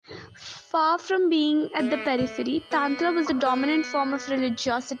Far from being at the periphery, Tantra was the dominant form of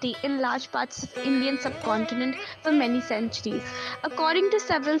religiosity in large parts of Indian subcontinent for many centuries. According to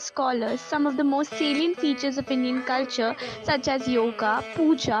several scholars, some of the most salient features of Indian culture, such as yoga,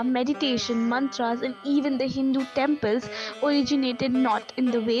 puja, meditation, mantras, and even the Hindu temples, originated not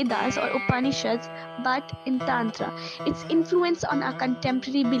in the Vedas or Upanishads but in Tantra. Its influence on our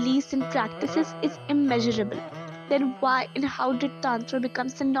contemporary beliefs and practices is immeasurable. Then why and how did Tantra become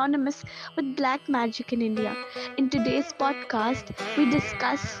synonymous with black magic in India? In today's podcast, we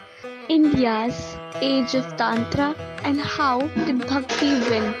discuss India's age of Tantra and how did Bhakti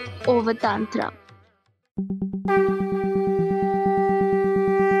win over Tantra.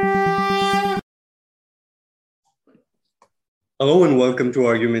 Hello and welcome to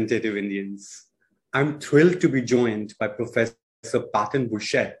Argumentative Indians. I'm thrilled to be joined by Professor Patin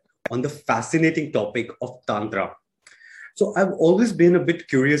Burchett on the fascinating topic of Tantra. So I've always been a bit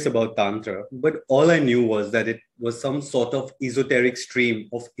curious about Tantra, but all I knew was that it was some sort of esoteric stream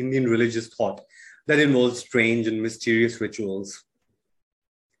of Indian religious thought that involved strange and mysterious rituals.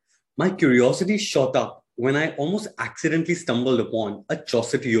 My curiosity shot up when I almost accidentally stumbled upon a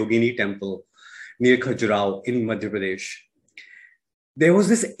Chausit Yogini temple near Khajuraho in Madhya Pradesh. There was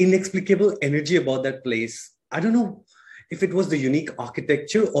this inexplicable energy about that place. I don't know if it was the unique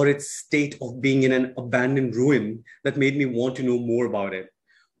architecture or its state of being in an abandoned ruin that made me want to know more about it.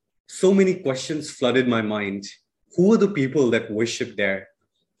 So many questions flooded my mind. Who were the people that worshipped there?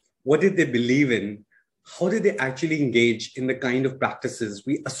 What did they believe in? How did they actually engage in the kind of practices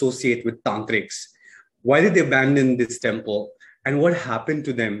we associate with tantrics? Why did they abandon this temple? And what happened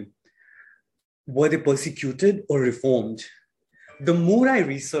to them? Were they persecuted or reformed? The more I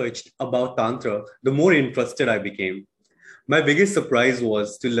researched about Tantra, the more interested I became. My biggest surprise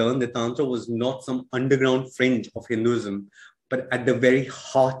was to learn that Tantra was not some underground fringe of Hinduism, but at the very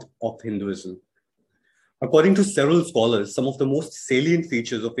heart of Hinduism. According to several scholars, some of the most salient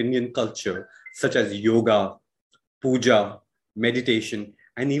features of Indian culture, such as yoga, puja, meditation,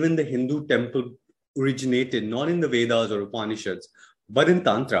 and even the Hindu temple originated not in the Vedas or Upanishads, but in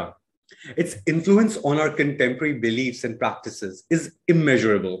Tantra. Its influence on our contemporary beliefs and practices is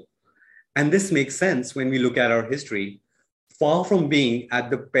immeasurable. And this makes sense when we look at our history. Far from being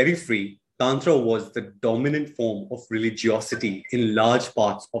at the periphery, Tantra was the dominant form of religiosity in large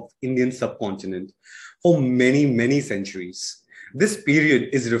parts of Indian subcontinent for many, many centuries. This period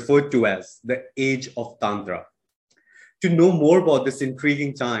is referred to as the Age of Tantra. To know more about this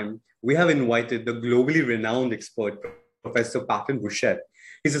intriguing time, we have invited the globally renowned expert, Professor Patin Burchett.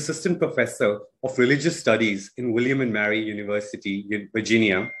 He's assistant professor of religious studies in William and Mary University,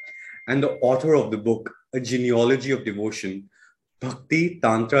 Virginia, and the author of the book, A Genealogy of Devotion, Bhakti,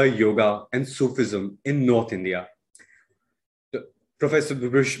 Tantra, Yoga, and Sufism in North India. Professor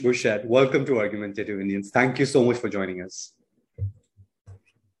Burchett, welcome to Argumentative Indians. Thank you so much for joining us.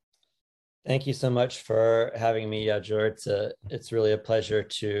 Thank you so much for having me, Yajur. It's really a pleasure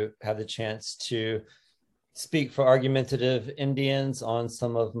to have the chance to speak for Argumentative Indians on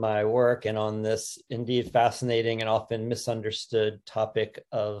some of my work and on this indeed fascinating and often misunderstood topic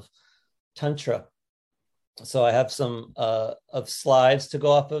of Tantra. So I have some of slides to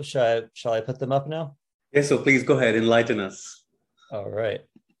go off of. Shall I put them up now? Yes, so please go ahead, enlighten us. All right.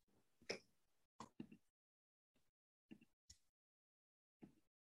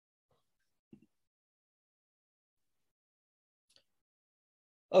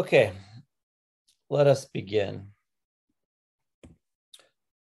 Okay. Let us begin.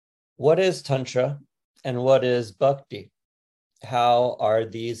 What is Tantra and what is Bhakti? How are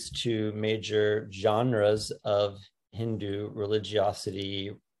these two major genres of Hindu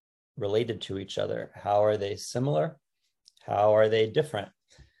religiosity related to each other? How are they similar? How are they different?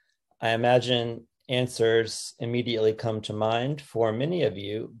 I imagine answers immediately come to mind for many of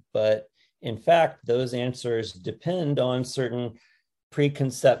you, but in fact, those answers depend on certain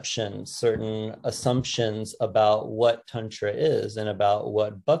preconceptions, certain assumptions about what Tantra is and about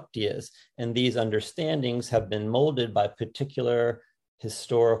what Bhakti is. And these understandings have been molded by particular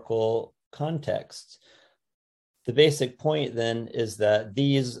historical contexts. The basic point then is that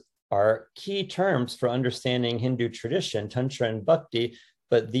these are key terms for understanding Hindu tradition, Tantra and Bhakti,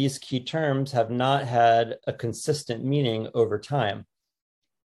 but these key terms have not had a consistent meaning over time.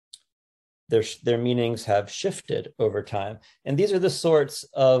 Their meanings have shifted over time. And these are the sorts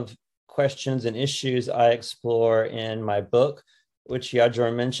of questions and issues I explore in my book, which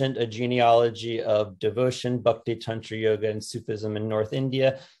Yajur mentioned, A Genealogy of Devotion, Bhakti, Tantra, Yoga, and Sufism in North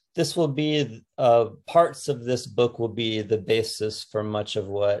India. This will be, parts of this book will be the basis for much of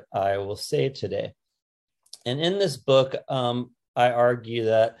what I will say today. And in this book, I argue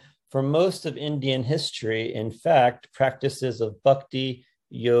that For most of Indian history, in fact, practices of bhakti,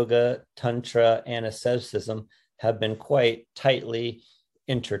 yoga, tantra, and asceticism have been quite tightly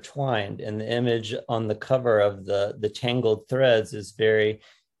intertwined. And the image on the cover of the tangled threads is very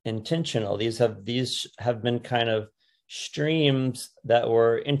intentional. These have been kind of streams that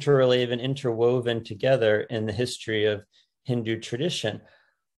were interrelated and interwoven together in the history of Hindu tradition.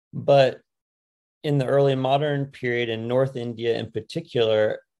 But in the early modern period in North India in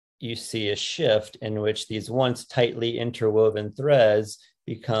particular, you see a shift in which these once tightly interwoven threads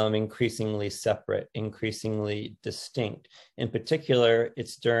become increasingly separate, increasingly distinct. In particular,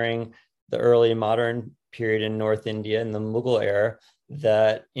 it's during the early modern period in North India, in the Mughal era,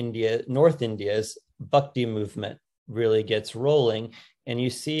 that North India's bhakti movement really gets rolling. And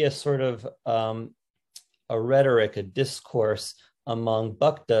you see a sort of a rhetoric, a discourse among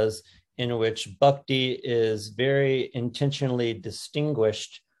bhaktas in which bhakti is very intentionally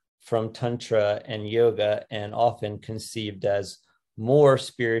distinguished from tantra and yoga, and often conceived as more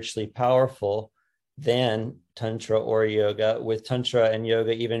spiritually powerful than tantra or yoga, with tantra and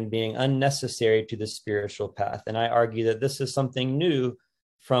yoga even being unnecessary to the spiritual path. And I argue that this is something new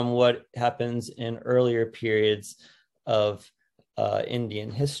from what happens in earlier periods of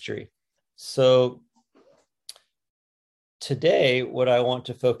Indian history. So today, what I want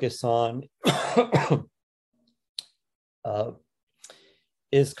to focus on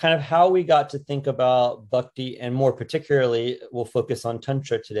is kind of how we got to think about bhakti, and more particularly, we'll focus on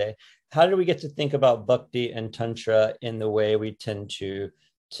tantra today. How did we get to think about bhakti and tantra in the way we tend to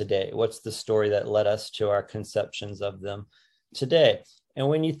today? What's the story that led us to our conceptions of them today? And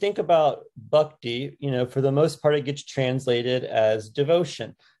when you think about bhakti, for the most part, it gets translated as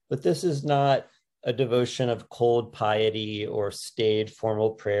devotion, but this is not a devotion of cold piety or staid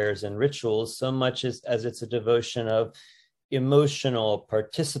formal prayers and rituals, so much as it's a devotion of emotional,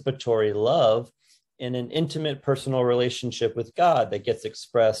 participatory love in an intimate personal relationship with God that gets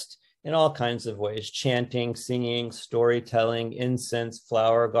expressed in all kinds of ways: chanting, singing, storytelling, incense,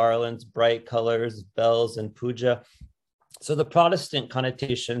 flower garlands, bright colors, bells, and puja. So the Protestant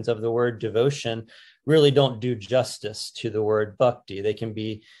connotations of the word devotion really don't do justice to the word bhakti. They can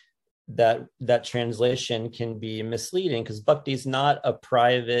be that translation can be misleading, because bhakti is not a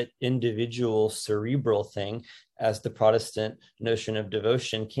private, individual, cerebral thing, as the Protestant notion of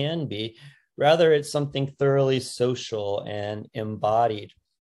devotion can be. Rather, it's something thoroughly social and embodied.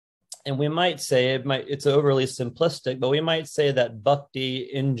 And we might say it's overly simplistic, but we might say that bhakti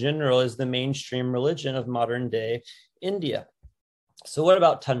in general is the mainstream religion of modern day India. So what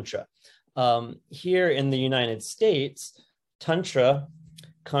about tantra? Here in the United States, tantra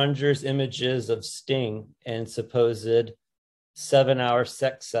conjures images of sting and supposed 7-hour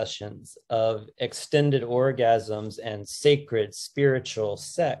sex sessions, of extended orgasms and sacred spiritual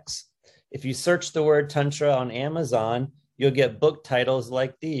sex. If you search the word tantra on Amazon, you'll get book titles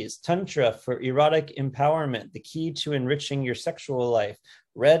like these: Tantra for Erotic Empowerment, the Key to Enriching Your Sexual Life;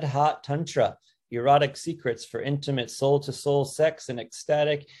 Red Hot Tantra, Erotic Secrets for Intimate Soul-to-Soul Sex and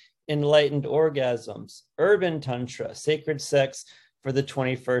Ecstatic Enlightened Orgasms; Urban Tantra, Sacred Sex for the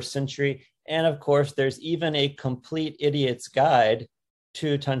 21st Century. And of course, there's even a complete idiot's guide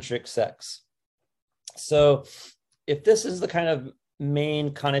to tantric sex. So if this is the kind of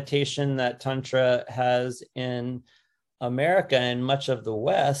main connotation that tantra has in America and much of the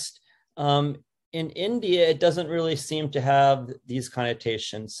West, in India, it doesn't really seem to have these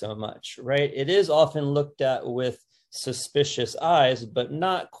connotations so much, right? It is often looked at with suspicious eyes, but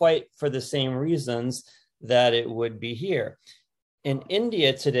not quite for the same reasons that it would be here. In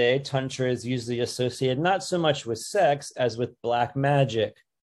India today, tantra is usually associated not so much with sex as with black magic,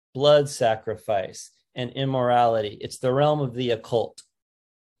 blood sacrifice, and immorality. It's the realm of the occult.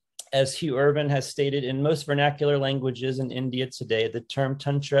 As Hugh Urban has stated, in most vernacular languages in India today, the term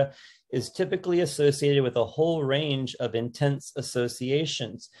tantra is typically associated with a whole range of intense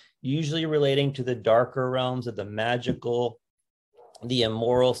associations, usually relating to the darker realms of the magical, the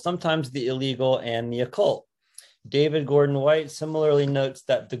immoral, sometimes the illegal, and the occult. David Gordon White similarly notes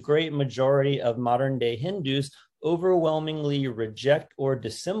that the great majority of modern day Hindus overwhelmingly reject or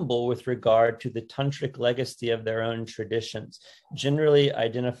dissemble with regard to the tantric legacy of their own traditions, generally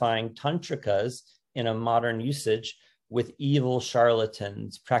identifying tantrikas in a modern usage with evil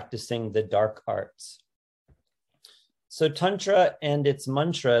charlatans practicing the dark arts. So tantra and its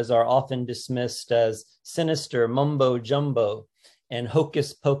mantras are often dismissed as sinister mumbo jumbo and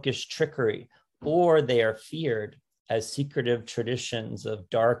hocus pocus trickery, or they are feared as secretive traditions of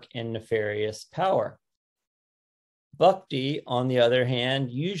dark and nefarious power. Bhakti, on the other hand,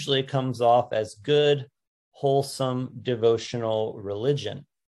 usually comes off as good, wholesome, devotional religion.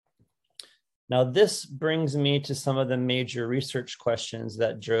 Now, this brings me to some of the major research questions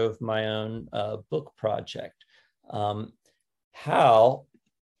that drove my own book project. How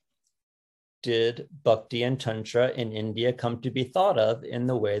did Bhakti and Tantra in India come to be thought of in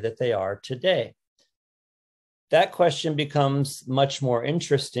the way that they are today? That question becomes much more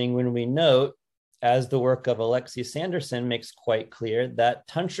interesting when we note, as the work of Alexi Sanderson makes quite clear, that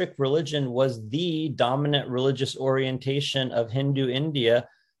Tantric religion was the dominant religious orientation of Hindu India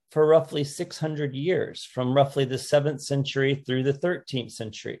for roughly 600 years, from roughly the 7th century through the 13th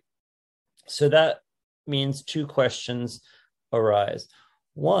century. So that means two questions arise.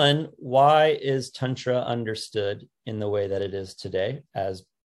 One, why is Tantra understood in the way that it is today as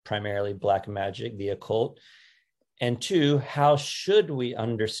primarily black magic, the occult? And two, how should we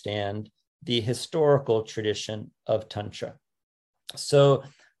understand the historical tradition of Tantra? So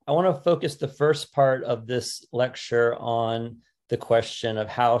I want to focus the first part of this lecture on the question of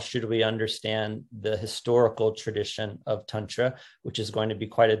how should we understand the historical tradition of Tantra, which is going to be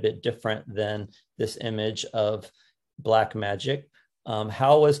quite a bit different than this image of black magic.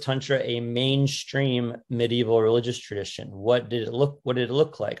 How was Tantra a mainstream medieval religious tradition? What did it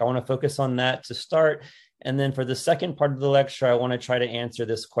look like? I want to focus on that to start. And then for the second part of the lecture, I want to try to answer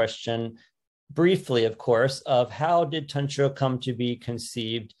this question briefly, of course, of how did Tantra come to be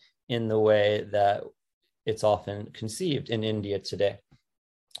conceived in the way that it's often conceived in India today.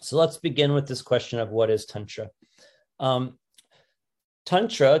 So let's begin with this question of what is Tantra.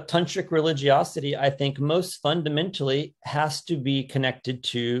 Tantric religiosity, I think most fundamentally has to be connected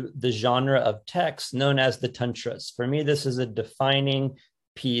to the genre of texts known as the Tantras. For me, this is a defining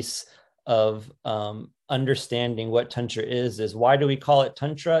piece of understanding what Tantra is why do we call it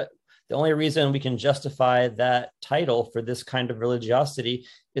Tantra? The only reason we can justify that title for this kind of religiosity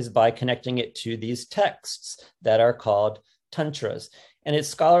is by connecting it to these texts that are called Tantras. And it's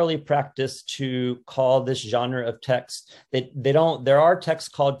scholarly practice to call this genre of text. There are texts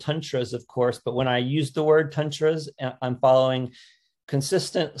called Tantras, of course, but when I use the word Tantras, I'm following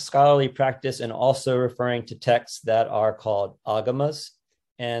consistent scholarly practice and also referring to texts that are called Agamas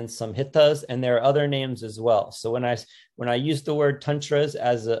and Samhitas, and there are other names as well. So when I use the word Tantras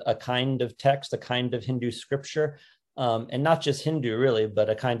as a kind of text, a kind of Hindu scripture, and not just Hindu really,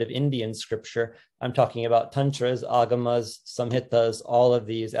 but a kind of Indian scripture, I'm talking about Tantras, Agamas, Samhitas, all of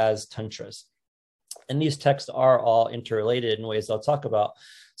these as Tantras. And these texts are all interrelated in ways I'll talk about.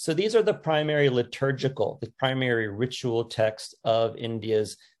 So these are the primary the primary ritual texts of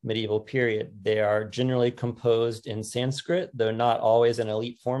India's medieval period. They are generally composed in Sanskrit, though not always an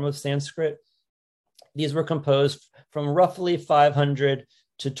elite form of Sanskrit. These were composed from roughly 500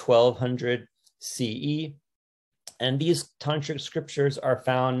 to 1200 CE. And these tantric scriptures are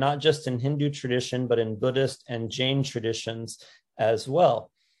found not just in Hindu tradition, but in Buddhist and Jain traditions as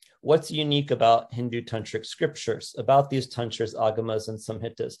well. What's unique about Hindu tantric scriptures, about these tantras, agamas, and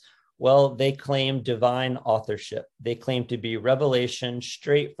samhitas? Well, they claim divine authorship. They claim to be revelation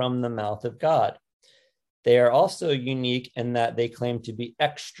straight from the mouth of God. They are also unique in that they claim to be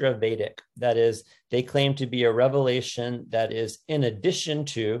extra Vedic. That is, they claim to be a revelation that is in addition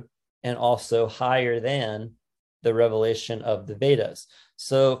to and also higher than the revelation of the Vedas.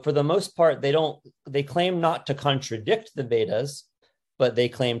 So for the most part, they claim not to contradict the Vedas, but they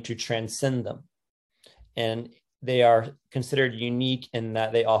claim to transcend them. And they are considered unique in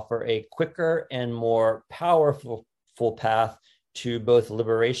that they offer a quicker and more powerful path to both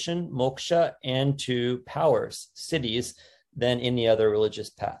liberation, moksha, and to powers, siddhis, than any other religious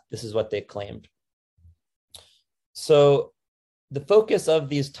path. This is what they claimed. So the focus of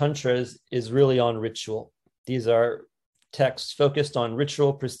these tantras is really on ritual. These are texts focused on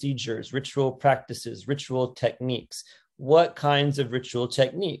ritual procedures, ritual practices, ritual techniques. What kinds of ritual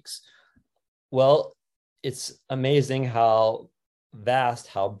techniques? Well, it's amazing how vast,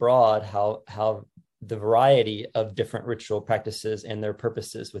 how broad, how the variety of different ritual practices and their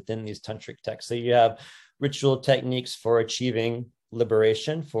purposes within these tantric texts. So you have ritual techniques for achieving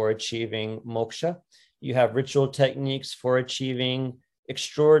liberation, for achieving moksha. You have ritual techniques for achieving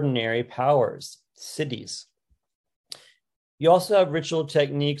extraordinary powers, siddhis. You also have ritual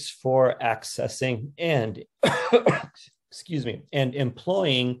techniques for accessing and and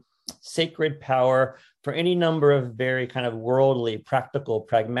employing sacred power for any number of very kind of worldly, practical,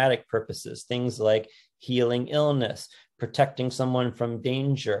 pragmatic purposes, things like healing illness, protecting someone from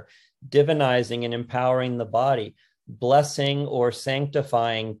danger, divinizing and empowering the body, blessing or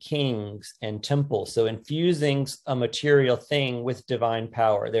sanctifying kings and temples. So infusing a material thing with divine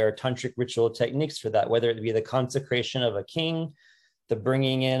power. There are tantric ritual techniques for that, whether it be the consecration of a king, the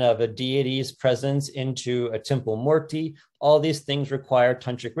bringing in of a deity's presence into a temple murti. All these things require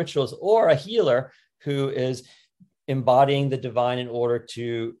tantric rituals, or a healer who is embodying the divine in order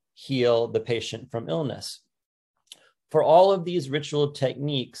to heal the patient from illness. For all of these ritual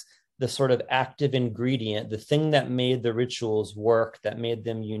techniques, the sort of active ingredient, the thing that made the rituals work, that made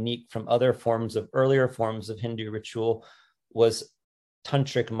them unique from other earlier forms of Hindu ritual, was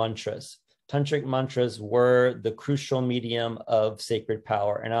tantric mantras. Tantric mantras were the crucial medium of sacred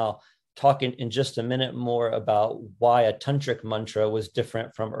power. And I'll talk in just a minute more about why a tantric mantra was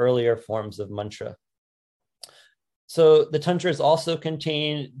different from earlier forms of mantra. So the tantras also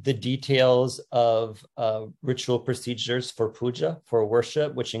contain the details of ritual procedures for puja, for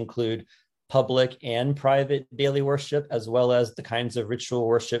worship, which include public and private daily worship, as well as the kinds of ritual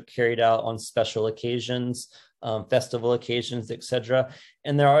worship carried out on special occasions, festival occasions, etc.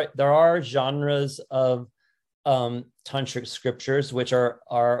 And there are genres of tantric scriptures which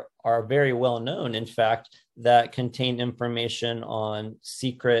are very well known, in fact, that contain information on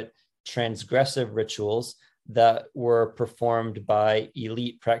secret transgressive rituals that were performed by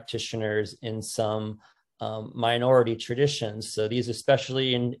elite practitioners in some minority traditions. So these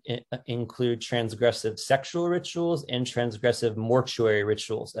especially include transgressive sexual rituals and transgressive mortuary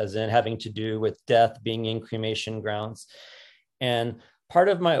rituals, as in having to do with death, being in cremation grounds. And part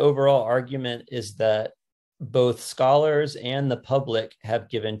of my overall argument is that both scholars and the public have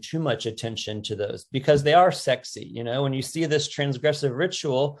given too much attention to those because they are sexy. You know, when you see this transgressive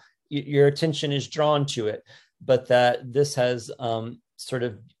ritual, your attention is drawn to it, but that this has sort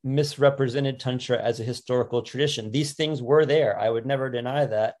of misrepresented Tantra as a historical tradition. These things were there. I would never deny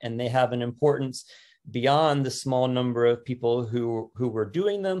that. And they have an importance beyond the small number of people who were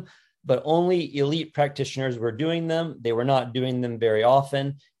doing them, but only elite practitioners were doing them. They were not doing them very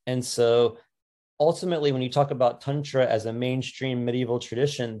often. And so ultimately, when you talk about Tantra as a mainstream medieval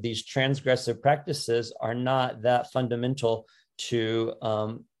tradition, these transgressive practices are not that fundamental to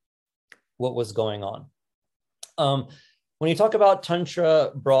what was going on. When you talk about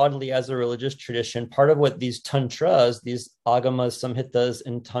Tantra broadly as a religious tradition, part of what these Tantras, these Agamas, Samhitas,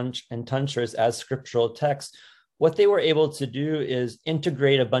 and Tantras as scriptural texts, what they were able to do is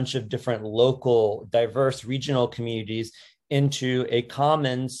integrate a bunch of different local, diverse regional communities into a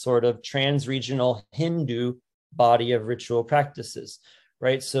common sort of trans-regional Hindu body of ritual practices,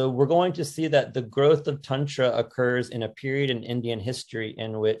 right? So we're going to see that the growth of Tantra occurs in a period in Indian history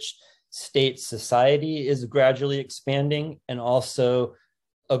in which state society is gradually expanding, and also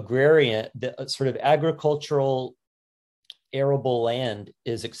agrarian, the sort of agricultural arable land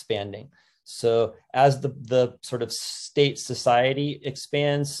is expanding. So as the sort of state society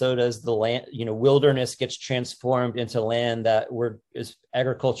expands, so does the land, wilderness gets transformed into land that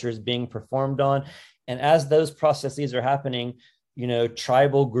agriculture is being performed on. And as those processes are happening,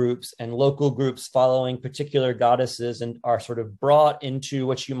 tribal groups and local groups following particular goddesses and are sort of brought into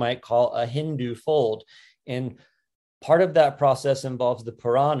what you might call a Hindu fold. And part of that process involves the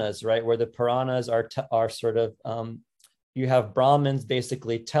Puranas, right? Where the Puranas are sort of, you have Brahmins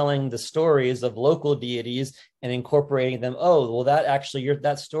basically telling the stories of local deities and incorporating them. Oh, well,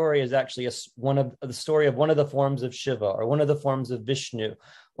 that story is actually the story of one of the forms of Shiva, or one of the forms of Vishnu,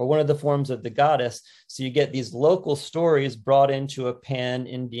 or one of the forms of the goddess. So you get these local stories brought into a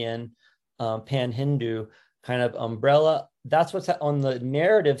pan-Indian, pan-Hindu kind of umbrella. That's what's on the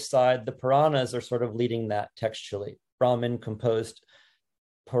narrative side. The Puranas are sort of leading that textually, Brahmin composed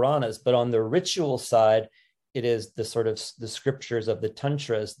Puranas. But on the ritual side, it is the sort of the scriptures of the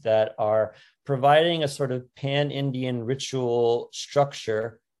Tantras that are providing a sort of pan-Indian ritual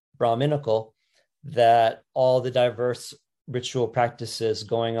structure, Brahminical, that all the diverse ritual practices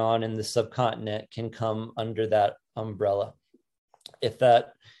going on in the subcontinent can come under that umbrella. If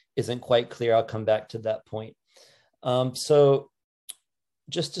that isn't quite clear, I'll come back to that point. So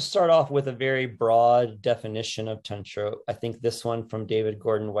just to start off with a very broad definition of Tantra, I think this one from David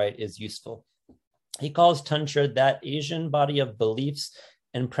Gordon White is useful. He calls Tantra that Asian body of beliefs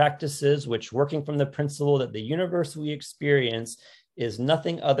and practices which, working from the principle that the universe we experience is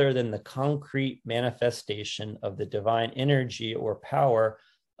nothing other than the concrete manifestation of the divine energy or power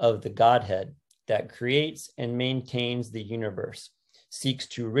of the Godhead that creates and maintains the universe, seeks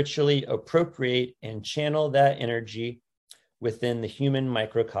to ritually appropriate and channel that energy within the human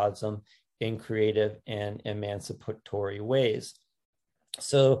microcosm in creative and emancipatory ways.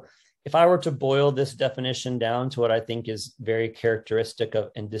 So if I were to boil this definition down to what I think is very characteristic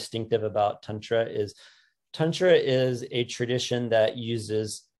of and distinctive about Tantra is a tradition that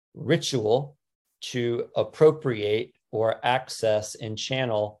uses ritual to appropriate or access and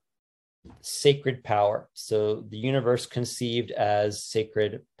channel sacred power. So the universe conceived as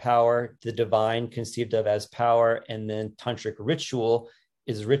sacred power, the divine conceived of as power, and then tantric ritual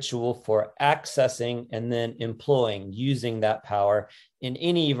is ritual for accessing and then employing, using that power in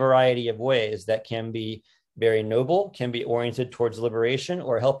any variety of ways that can be very noble, can be oriented towards liberation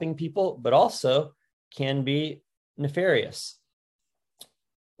or helping people, but also can be nefarious.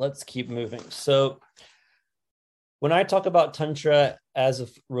 Let's keep moving. So when I talk about Tantra as a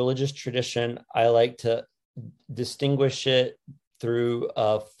religious tradition, I like to distinguish it through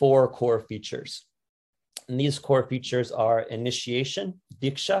 4 core features. And these core features are initiation,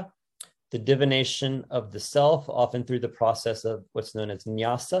 diksha, the divination of the self, often through the process of what's known as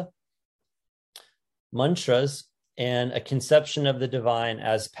nyasa, mantras, and a conception of the divine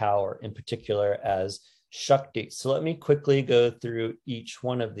as power, in particular as Shakti. So let me quickly go through each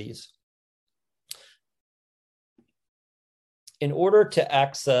one of these. In order to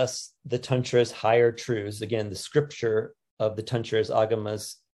access the Tantra's higher truths, again, the scripture of the Tantra's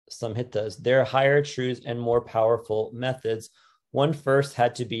Agamas Samhitas, their higher truths and more powerful methods, one first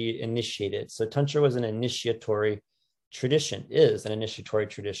had to be initiated. So Tantra was an initiatory tradition, is an initiatory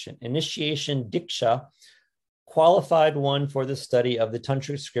tradition. Initiation, diksha, qualified one for the study of the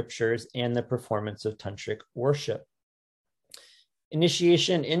Tantric scriptures and the performance of Tantric worship.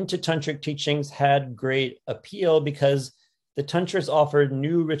 Initiation into Tantric teachings had great appeal because the Tantras offered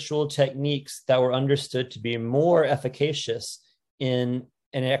new ritual techniques that were understood to be more efficacious in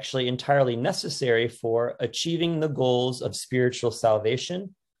and actually entirely necessary for achieving the goals of spiritual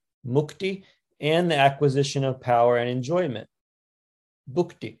salvation, mukti, and the acquisition of power and enjoyment,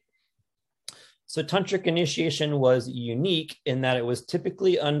 bhukti. So Tantric initiation was unique in that it was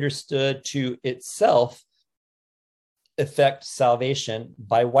typically understood to itself effect salvation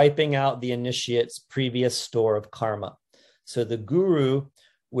by wiping out the initiate's previous store of karma. So the guru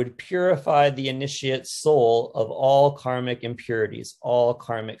would purify the initiate's soul of all karmic impurities, all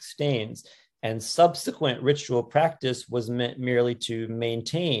karmic stains, and subsequent ritual practice was meant merely to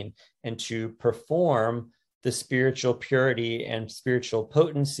maintain and to perform the spiritual purity and spiritual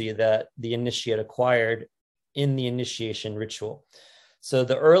potency that the initiate acquired in the initiation ritual. So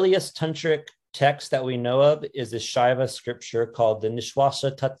the earliest Tantric text that we know of is a Shaiva scripture called the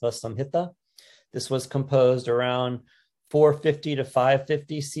Nishwasa Tattva Samhita. This was composed around 450 to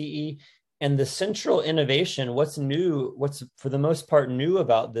 550 CE. And the central innovation, what's new, what's for the most part new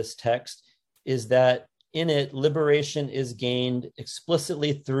about this text is that in it, liberation is gained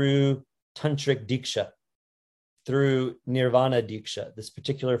explicitly through Tantric Diksha, through Nirvana Diksha, this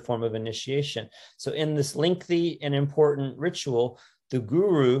particular form of initiation. So in this lengthy and important ritual, the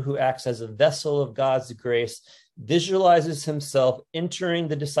guru, who acts as a vessel of God's grace, visualizes himself entering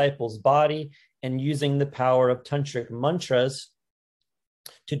the disciple's body and using the power of Tantric mantras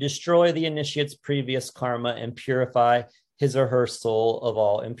to destroy the initiate's previous karma and purify his or her soul of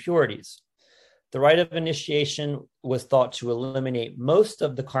all impurities. The rite of initiation was thought to eliminate most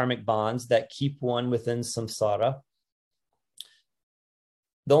of the karmic bonds that keep one within samsara.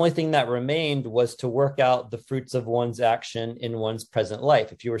 The only thing that remained was to work out the fruits of one's action in one's present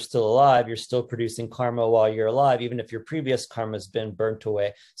life. If you were still alive, you're still producing karma while you're alive, even if your previous karma has been burnt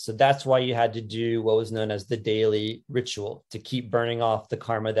away. So that's why you had to do what was known as the daily ritual, to keep burning off the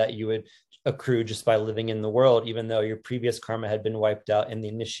karma that you would accrue just by living in the world, even though your previous karma had been wiped out in the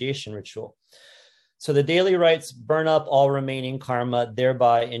initiation ritual. So the daily rites burn up all remaining karma,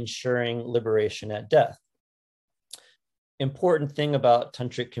 thereby ensuring liberation at death. Important thing about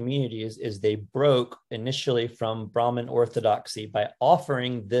Tantric communities is they broke initially from Brahmin orthodoxy by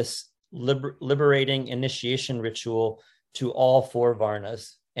offering this liberating initiation ritual to all 4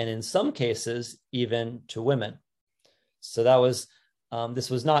 varnas, and in some cases, even to women. So that was,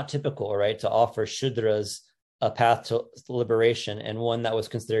 this was not typical, right, to offer Shudras a path to liberation and one that was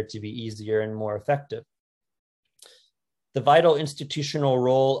considered to be easier and more effective. The vital institutional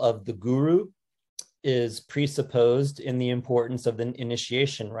role of the guru is presupposed in the importance of the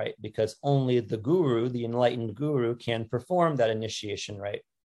initiation rite, because only the guru, the enlightened guru, can perform that initiation rite.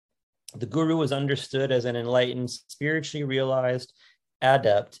 The guru was understood as an enlightened, spiritually realized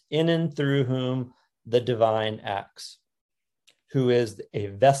adept in and through whom the divine acts, who is a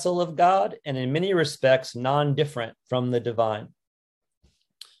vessel of God and in many respects non-different from the divine.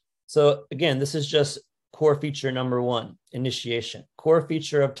 So again, this is just core feature number 1, initiation. Core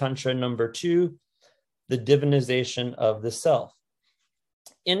feature of Tantra number 2, the divinization of the self.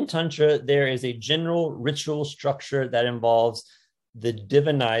 In Tantra, there is a general ritual structure that involves the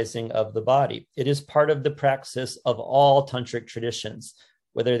divinizing of the body. It is part of the praxis of all Tantric traditions,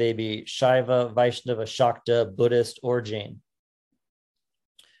 whether they be Shaiva, Vaishnava, Shakta, Buddhist, or Jain.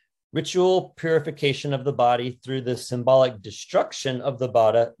 ritual purification of the body through the symbolic destruction of the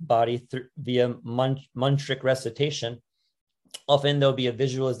body via mantric recitation. Often there'll be a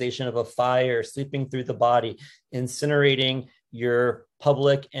visualization of a fire sweeping through the body, incinerating your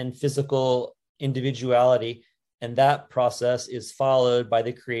public and physical individuality. And that process is followed by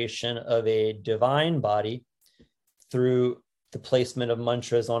the creation of a divine body through the placement of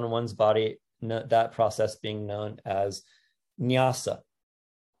mantras on one's body, that process being known as nyasa.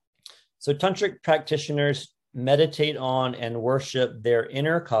 So tantric practitioners meditate on and worship their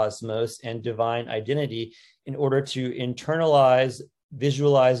inner cosmos and divine identity in order to internalize,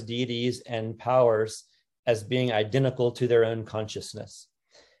 visualize deities and powers as being identical to their own consciousness.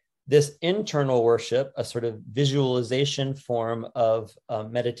 This internal worship, a sort of visualization form of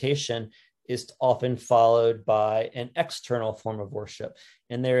meditation, is often followed by an external form of worship.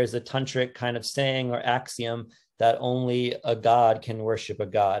 And there is a tantric kind of saying or axiom that only a god can worship a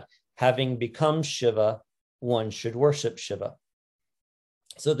god. Having become Shiva, one should worship Shiva.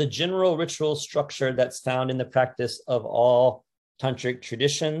 So the general ritual structure that's found in the practice of all tantric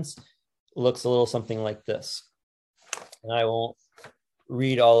traditions looks a little something like this. And I won't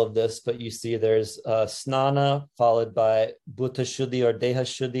read all of this, but you see there's snana, followed by bhuta shuddhi or deha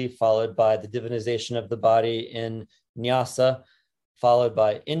shuddhi, followed by the divinization of the body in nyasa, followed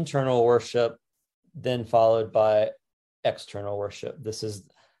by internal worship, then followed by external worship. This is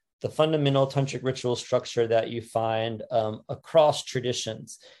the fundamental tantric ritual structure that you find across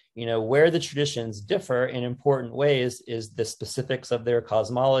traditions. You know, where the traditions differ in important ways is the specifics of their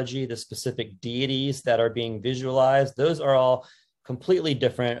cosmology, the specific deities that are being visualized. Those are all completely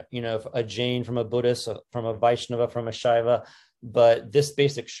different, you know, a Jain from a Buddhist, from a Vaishnava, from a Shaiva. But this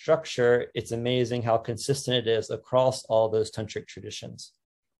basic structure, it's amazing how consistent it is across all those tantric traditions.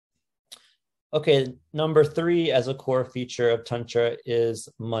 Okay, number 3 as a core feature of Tantra is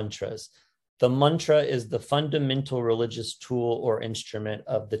mantras. The mantra is the fundamental religious tool or instrument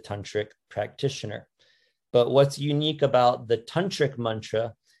of the tantric practitioner. But what's unique about the tantric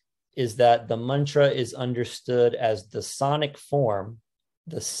mantra is that the mantra is understood as the sonic form,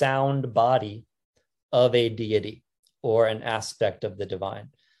 the sound body of a deity or an aspect of the divine.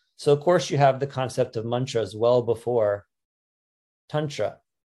 So of course you have the concept of mantras well before Tantra,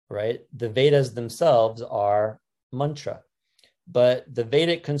 right? The Vedas themselves are mantra. But the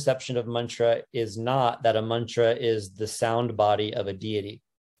Vedic conception of mantra is not that a mantra is the sound body of a deity,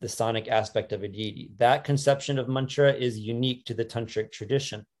 the sonic aspect of a deity. That conception of mantra is unique to the tantric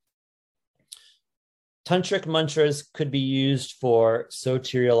tradition. Tantric mantras could be used for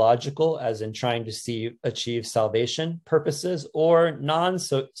soteriological, as in trying to achieve salvation purposes, or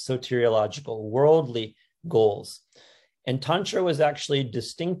non-soteriological, worldly goals. And Tantra was actually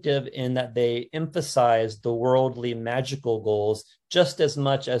distinctive in that they emphasized the worldly magical goals just as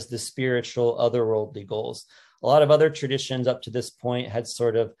much as the spiritual otherworldly goals. A lot of other traditions up to this point had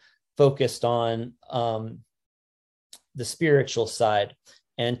sort of focused on the spiritual side.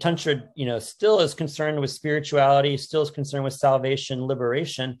 And Tantra, you know, still is concerned with spirituality, still is concerned with salvation,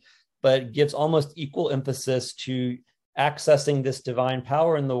 liberation, but gives almost equal emphasis to accessing this divine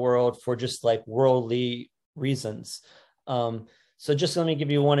power in the world for just like worldly reasons. So just let me give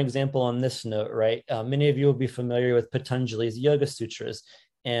you one example on this note, right? Many of you will be familiar with Patanjali's Yoga Sutras.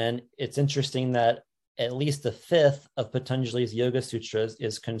 And it's interesting that at least a fifth of Patanjali's Yoga Sutras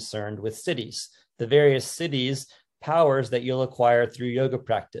is concerned with siddhis, the various siddhis, powers that you'll acquire through yoga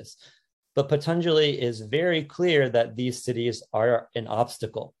practice. But Patanjali is very clear that these siddhis are an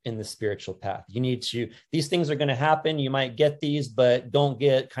obstacle in the spiritual path. These things are going to happen. You might get these, but don't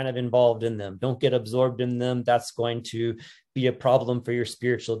get kind of involved in them. Don't get absorbed in them. That's going to be a problem for your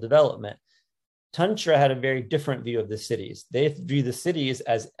spiritual development. Tantra had a very different view of the siddhis. They view the siddhis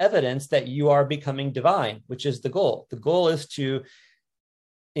as evidence that you are becoming divine, which is the goal. The goal is to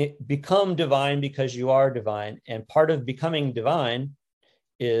become divine because you are divine. And part of becoming divine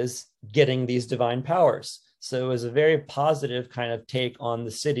is getting these divine powers. So it was a very positive kind of take on the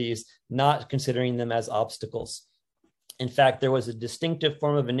siddhis, not considering them as obstacles. In fact, there was a distinctive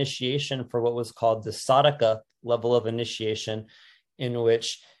form of initiation for what was called the sadhaka level of initiation, in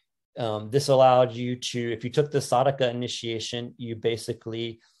which this allowed you to, if you took the sadhaka initiation, you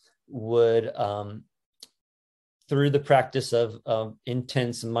basically would, through the practice of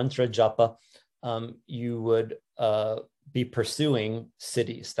intense mantra japa, you would be pursuing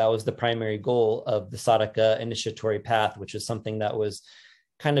siddhis. That was the primary goal of the sadhaka initiatory path, which is something that was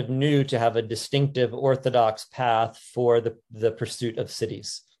kind of new, to have a distinctive orthodox path for the pursuit of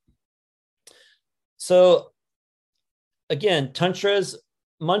siddhis. So again, Tantra's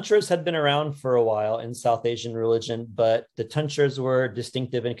mantras had been around for a while in South Asian religion, but the tantras were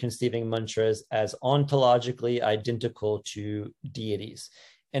distinctive in conceiving mantras as ontologically identical to deities.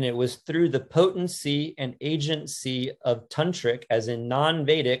 And it was through the potency and agency of tantric, as in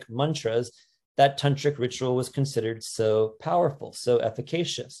non-Vedic mantras, that tantric ritual was considered so powerful, so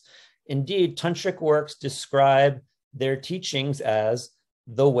efficacious. Indeed, tantric works describe their teachings as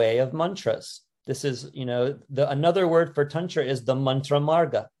the way of mantras. This is, another word for tantra is the mantra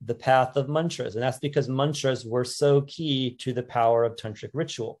marga, the path of mantras. And that's because mantras were so key to the power of tantric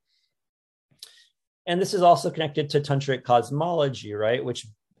ritual. And this is also connected to tantric cosmology, right? Which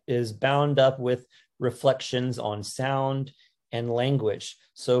is bound up with reflections on sound and language.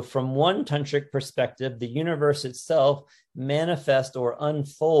 So from one tantric perspective, the universe itself manifests or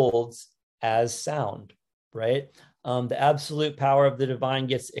unfolds as sound, right? The absolute power of the divine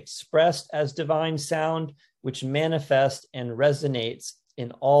gets expressed as divine sound, which manifests and resonates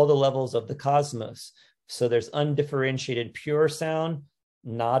in all the levels of the cosmos. So there's undifferentiated pure sound,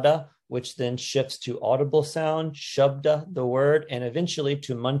 nada, which then shifts to audible sound, shabda, the word, and eventually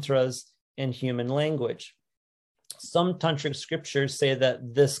to mantras in human language. Some tantric scriptures say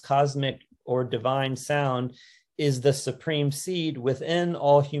that this cosmic or divine sound is the supreme seed within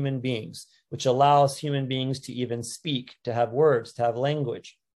all human beings, which allows human beings to even speak, to have words, to have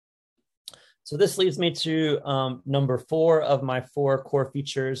language. So this leads me to number 4 of my 4 core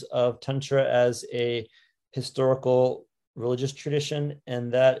features of Tantra as a historical religious tradition,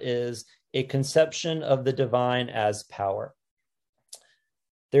 and that is a conception of the divine as power.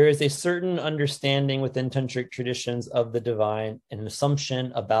 There is a certain understanding within tantric traditions of the divine, an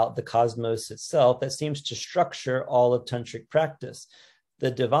assumption about the cosmos itself that seems to structure all of tantric practice.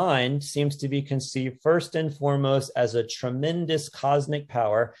 The divine seems to be conceived first and foremost as a tremendous cosmic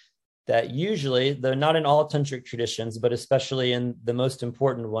power that usually, though not in all tantric traditions, but especially in the most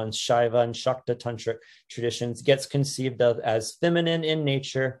important ones, Shaiva and Shakta tantric traditions, gets conceived of as feminine in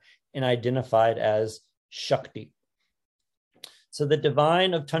nature and identified as Shakti. So the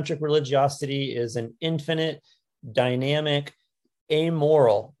divine of tantric religiosity is an infinite, dynamic,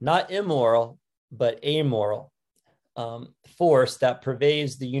 amoral, not immoral, but amoral force that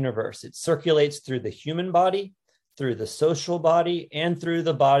pervades the universe. It circulates through the human body, through the social body, and through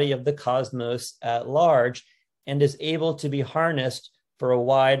the body of the cosmos at large, and is able to be harnessed for a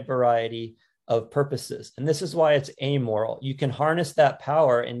wide variety of purposes. And this is why it's amoral. You can harness that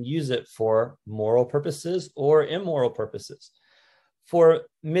power and use it for moral purposes or immoral purposes. For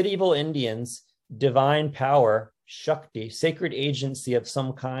medieval Indians, divine power, Shakti, sacred agency of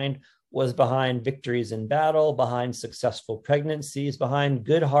some kind, was behind victories in battle, behind successful pregnancies, behind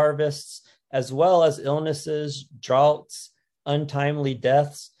good harvests, as well as illnesses, droughts, untimely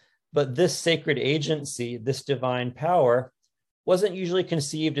deaths. But this sacred agency, this divine power, wasn't usually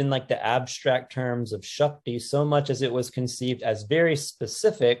conceived in like the abstract terms of Shakti so much as it was conceived as very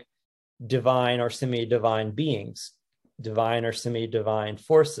specific divine or semi-divine beings, divine or semi-divine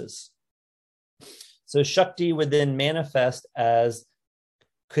forces. So Shakti would then manifest as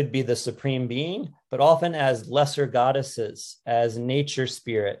could be the supreme being, but often as lesser goddesses, as nature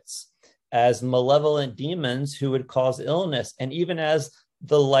spirits, as malevolent demons who would cause illness, and even as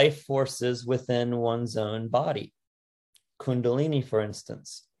the life forces within one's own body. Kundalini, for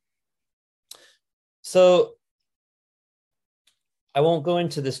instance. So I won't go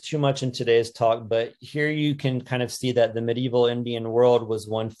into this too much in today's talk, but here you can kind of see that the medieval Indian world was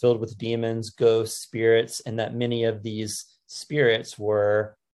one filled with demons, ghosts, spirits, and that many of these spirits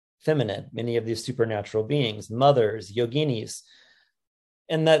were feminine, many of these supernatural beings, mothers, yoginis,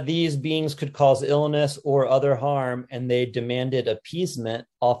 and that these beings could cause illness or other harm, and they demanded appeasement,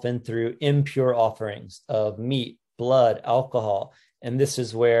 often through impure offerings of meat, blood, alcohol. And this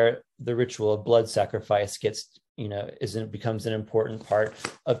is where the ritual of blood sacrifice becomes an important part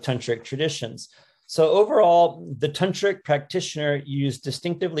of tantric traditions. So overall, the tantric practitioner used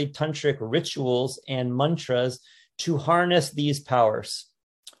distinctively tantric rituals and mantras to harness these powers,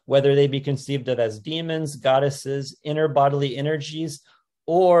 whether they be conceived of as demons, goddesses, inner bodily energies,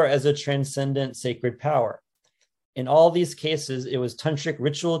 or as a transcendent sacred power. In all these cases, it was tantric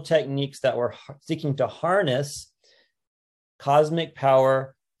ritual techniques that were seeking to harness cosmic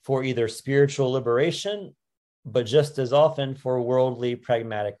power for either spiritual liberation, but just as often for worldly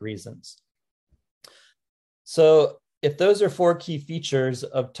pragmatic reasons. So if those are 4 key features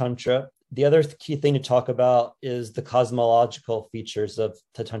of Tantra, the other key thing to talk about is the cosmological features of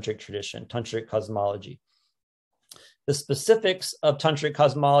the tantric tradition, tantric cosmology. The specifics of tantric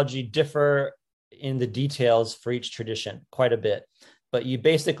cosmology differ in the details for each tradition quite a bit. but you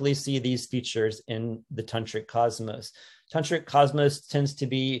basically see these features in the Tantric cosmos. Tantric cosmos tends to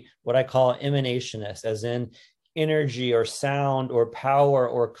be what I call emanationist, as in energy or sound or power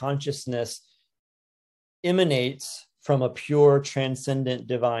or consciousness emanates from a pure, transcendent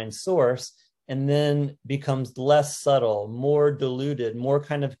divine source, and then becomes less subtle, more diluted, more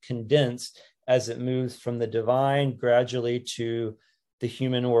kind of condensed as it moves from the divine gradually to the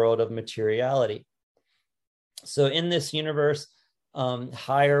human world of materiality. So in this universe,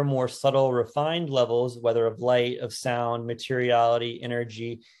 higher, more subtle, refined levels, whether of light, of sound, materiality,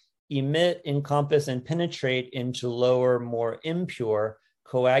 energy, emit, encompass, and penetrate into lower, more impure,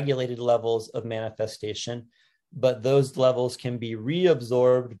 coagulated levels of manifestation. But those levels can be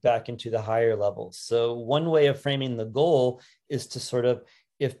reabsorbed back into the higher levels. So one way of framing the goal is to sort of,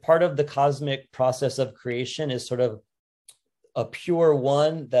 if part of the cosmic process of creation is sort of a pure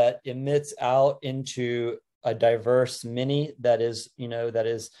one that emits out into a diverse many that is,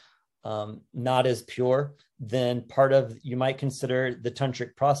 not as pure, then part of, you might consider the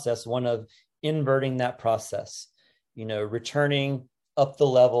tantric process one of inverting that process, returning up the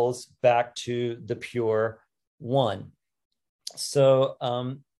levels back to the pure one. So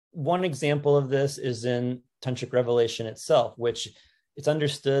one example of this is in Tantric revelation itself, which it's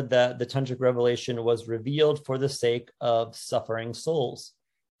understood that the Tantric revelation was revealed for the sake of suffering souls.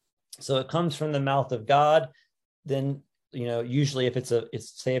 So it comes from the mouth of God. Then, usually if it's a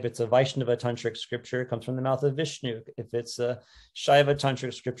Vaishnava Tantric scripture, it comes from the mouth of Vishnu. If it's a Shaiva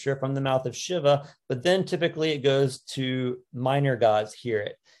Tantric scripture, from the mouth of Shiva. But then typically it goes to minor gods hear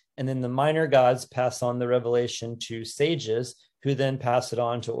it. And then the minor gods pass on the revelation to sages, who then pass it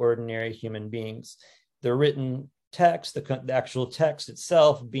on to ordinary human beings. The written text, the actual text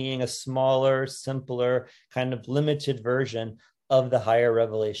itself, being a smaller, simpler, kind of limited version of the higher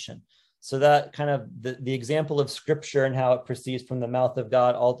revelation. So that kind of the example of scripture and how it proceeds from the mouth of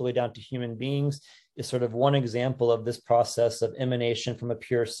God all the way down to human beings is sort of one example of this process of emanation from a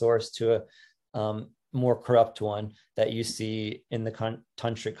pure source to a more corrupt one that you see in the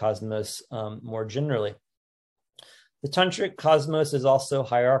Tantric cosmos more generally. The Tantric cosmos is also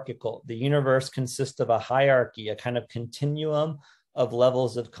hierarchical. The universe consists of a hierarchy, a kind of continuum of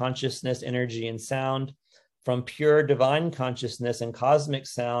levels of consciousness, energy, and sound, from pure divine consciousness and cosmic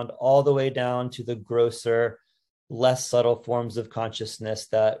sound all the way down to the grosser, less subtle forms of consciousness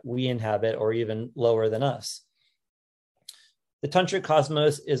that we inhabit or even lower than us. The Tantric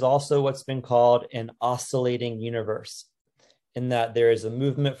cosmos is also what's been called an oscillating universe, in that there is a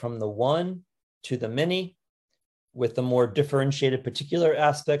movement from the one to the many, with the more differentiated particular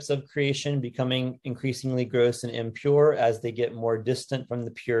aspects of creation becoming increasingly gross and impure as they get more distant from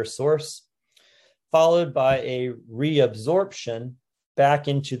the pure source, followed by a reabsorption back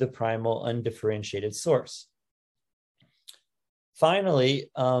into the primal undifferentiated source. Finally,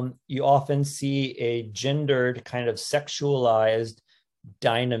 you often see a gendered kind of sexualized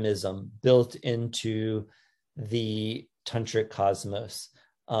dynamism built into the Tantric cosmos.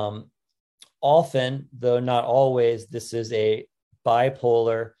 Often, though not always, this is a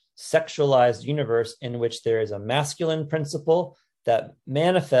bipolar, sexualized universe in which there is a masculine principle that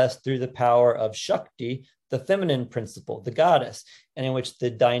manifests through the power of Shakti, the feminine principle, the goddess, and in which the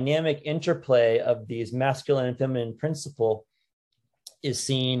dynamic interplay of these masculine and feminine principle is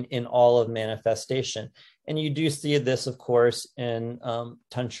seen in all of manifestation. And you do see this, of course, in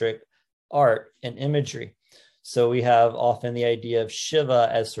Tantric art and imagery. So we have often the idea of Shiva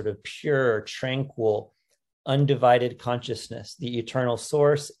as sort of pure, tranquil, undivided consciousness, the eternal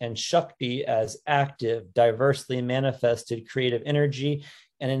source, and Shakti as active, diversely manifested creative energy.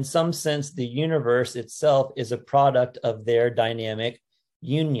 And in some sense, the universe itself is a product of their dynamic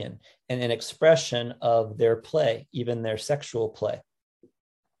union and an expression of their play, even their sexual play.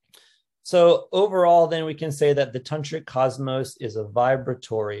 So overall, then we can say that the Tantric cosmos is a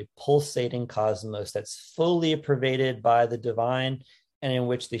vibratory, pulsating cosmos that's fully pervaded by the divine, and in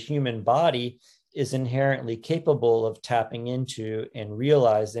which the human body is inherently capable of tapping into and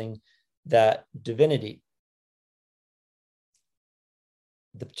realizing that divinity.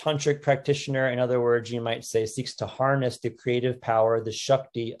 The Tantric practitioner, in other words, you might say, seeks to harness the creative power, the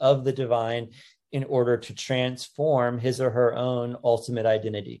Shakti of the divine, in order to transform his or her own ultimate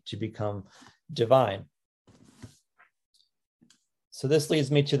identity to become divine. So this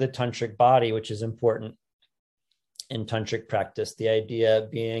leads me to the Tantric body, which is important in Tantric practice. The idea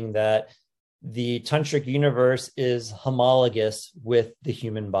being that the Tantric universe is homologous with the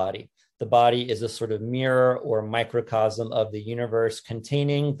human body. The body is a sort of mirror or microcosm of the universe,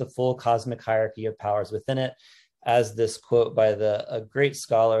 containing the full cosmic hierarchy of powers within it, as this quote by a great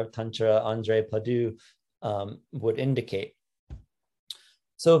scholar of Tantra, André Padu, would indicate.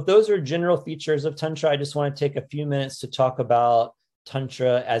 So if those are general features of Tantra, I just want to take a few minutes to talk about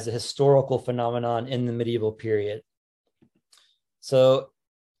Tantra as a historical phenomenon in the medieval period. So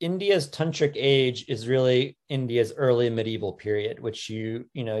India's Tantric age is really India's early medieval period, which you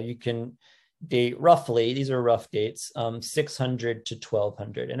can date roughly, these are rough dates, 600 to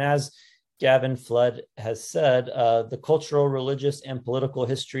 1200. And as Gavin Flood has said, the cultural, religious, and political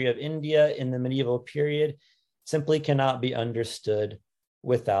history of India in the medieval period simply cannot be understood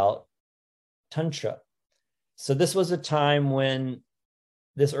without Tantra. So this was a time when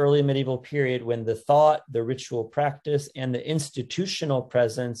this early medieval period when the thought, the ritual practice, and the institutional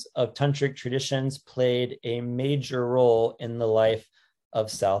presence of Tantric traditions played a major role in the life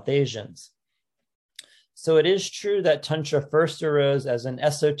of South Asians. So it is true that Tantra first arose as an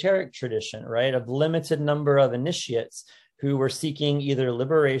esoteric tradition, right, of limited number of initiates who were seeking either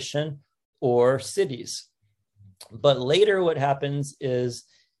liberation or siddhis. But later what happens is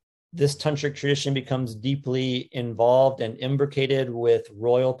this Tantric tradition becomes deeply involved and imbricated with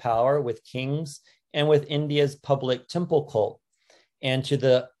royal power, with kings, and with India's public temple cult. And to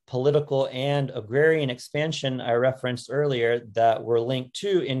the political and agrarian expansion I referenced earlier that were linked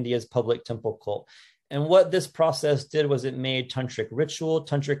to India's public temple cult. And what this process did was it made Tantric ritual,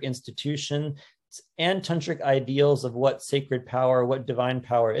 Tantric institution, and Tantric ideals of what sacred power, what divine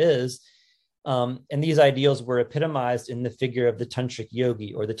power is. And these ideals were epitomized in the figure of the Tantric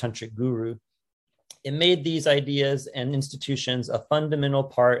yogi or the Tantric guru. It made these ideas and institutions a fundamental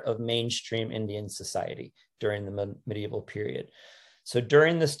part of mainstream Indian society during the medieval period. So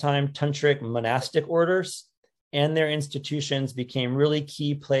during this time, Tantric monastic orders and their institutions became really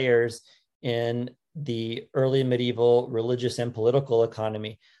key players in the early medieval religious and political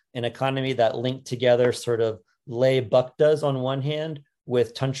economy, an economy that linked together sort of lay bhaktas on one hand,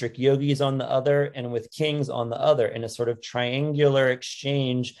 with Tantric yogis on the other, and with kings on the other, in a sort of triangular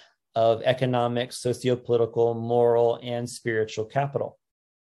exchange of economic, socio-political, moral, and spiritual capital.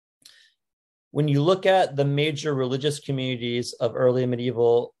 When you look at the major religious communities of early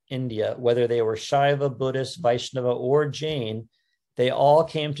medieval India, whether they were Shaiva, Buddhist, Vaishnava, or Jain, they all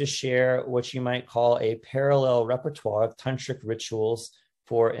came to share what you might call a parallel repertoire of Tantric rituals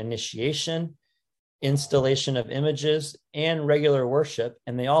for initiation, installation of images, and regular worship.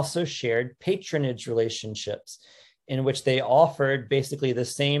 And they also shared patronage relationships in which they offered basically the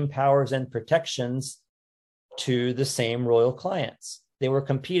same powers and protections to the same royal clients. They were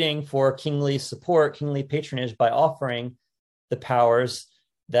competing for kingly support, kingly patronage by offering the powers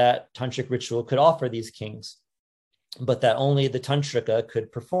that Tantric ritual could offer these kings, but that only the Tantrika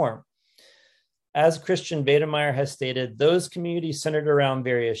could perform. As Christian Wedemeyer has stated, those communities centered around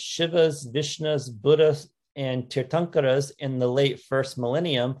various Shivas, Vishnas, Buddhas, and Tirthankaras in the late first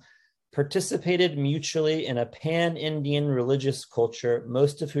millennium participated mutually in a pan-Indian religious culture,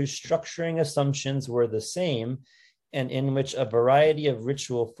 most of whose structuring assumptions were the same, and in which a variety of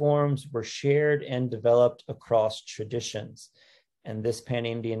ritual forms were shared and developed across traditions. And this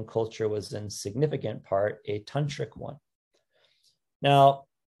pan-Indian culture was in significant part a Tantric one. Now,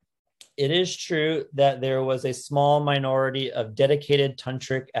 it is true that there was a small minority of dedicated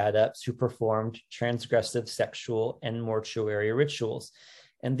Tantric adepts who performed transgressive sexual and mortuary rituals.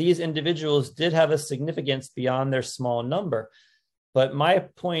 And these individuals did have a significance beyond their small number. But my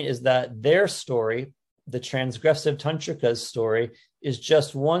point is that their story, the transgressive Tantrika's story, is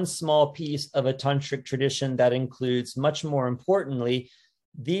just one small piece of a Tantric tradition that includes, much more importantly,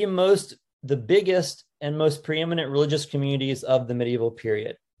 the biggest and most preeminent religious communities of the medieval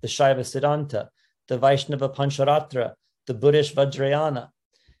period: the Shaiva Siddhanta, the Vaishnava Pancharatra, the Buddhist Vajrayana,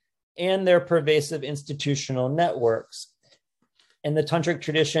 and their pervasive institutional networks. And the Tantric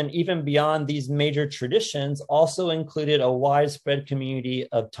tradition, even beyond these major traditions, also included a widespread community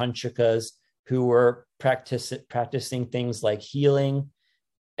of Tantrikas who were practicing things like healing,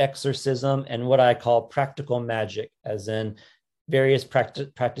 exorcism, and what I call practical magic, as in various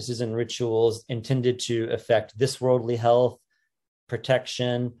practices and rituals intended to affect this worldly health,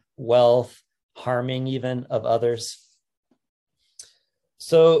 protection, wealth, harming even of others.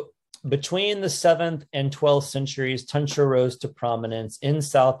 So between the 7th and 12th centuries, Tantra rose to prominence in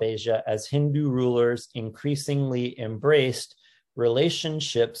South Asia as Hindu rulers increasingly embraced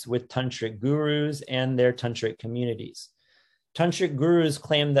relationships with Tantric gurus and their Tantric communities. Tantric gurus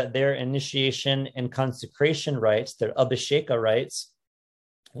claimed that their initiation and consecration rites, their abhisheka rites,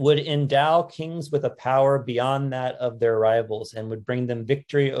 would endow kings with a power beyond that of their rivals and would bring them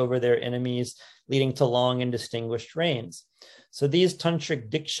victory over their enemies, leading to long and distinguished reigns. So these Tantric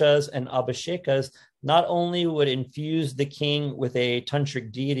dikshas and abhishekas not only would infuse the king with a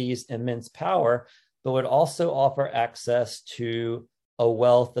Tantric deity's immense power, but would also offer access to a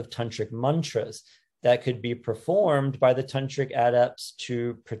wealth of tantric mantras that could be performed by the tantric adepts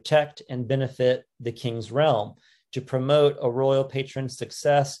to protect and benefit the king's realm, to promote a royal patron's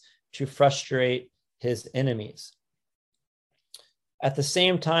success, to frustrate his enemies. At the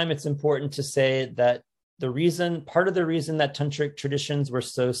same time, it's important to say that part of the reason that tantric traditions were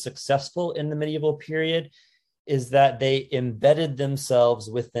so successful in the medieval period is that they embedded themselves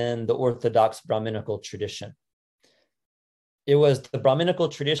within the orthodox Brahminical tradition. It was the Brahminical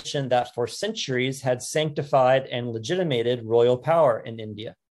tradition that for centuries had sanctified and legitimated royal power in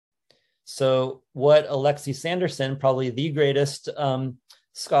India. So what Alexi Sanderson, probably the greatest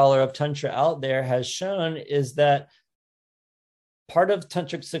scholar of Tantra out there, has shown is that part of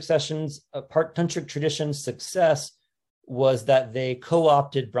tantric tradition's success was that they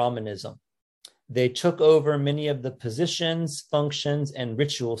co-opted Brahmanism. They took over many of the positions, functions, and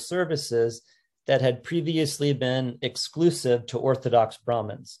ritual services that had previously been exclusive to Orthodox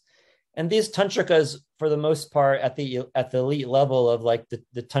Brahmins. And these tantrikas, for the most part, at the elite level of like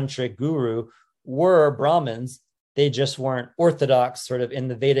the tantric guru, were Brahmins. They just weren't Orthodox, sort of in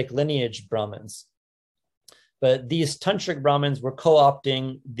the Vedic lineage Brahmins. But these tantric Brahmins were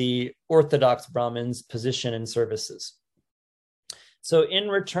co-opting the Orthodox Brahmins' position and services. So in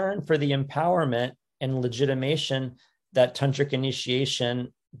return for the empowerment and legitimation that tantric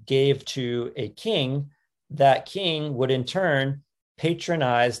initiation gave to a king, that king would in turn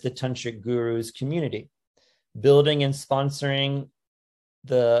patronize the tantric guru's community, building and sponsoring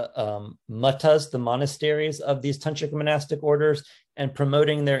the mattas, the monasteries of these tantric monastic orders, and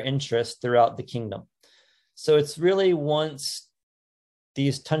promoting their interests throughout the kingdom. So it's really once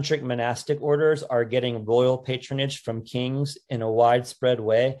these tantric monastic orders are getting royal patronage from kings in a widespread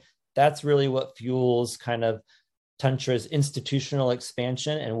way, that's really what fuels kind of Tantra's institutional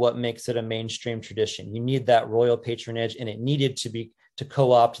expansion and what makes it a mainstream tradition. You need that royal patronage, and it needed to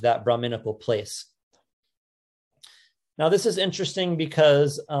co-opt that Brahminical place. Now, this is interesting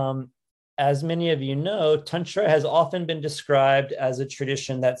because, as many of you know, Tantra has often been described as a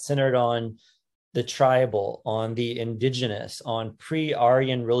tradition that's centered on the tribal, on the indigenous, on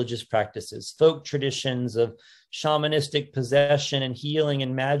pre-Aryan religious practices, folk traditions of shamanistic possession and healing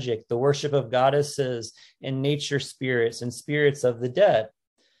and magic, the worship of goddesses and nature spirits and spirits of the dead.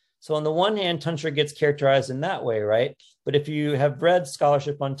 So on the one hand, Tantra gets characterized in that way, right? But if you have read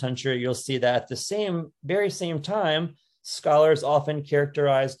scholarship on Tantra, you'll see that at the very same time, scholars often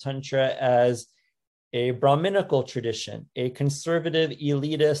characterize Tantra as a Brahminical tradition, a conservative,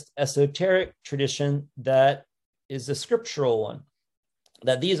 elitist, esoteric tradition that is a scriptural one,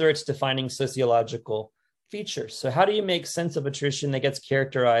 that these are its defining sociological features. So how do you make sense of a tradition that gets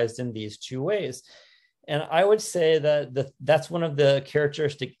characterized in these two ways? And I would say that that's one of the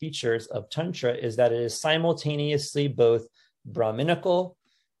characteristic features of Tantra, is that it is simultaneously both Brahminical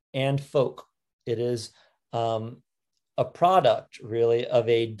and folk. It is a product, really, of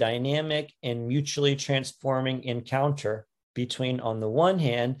a dynamic and mutually transforming encounter between, on the one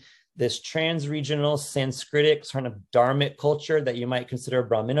hand, this trans-regional Sanskritic sort of dharmic culture that you might consider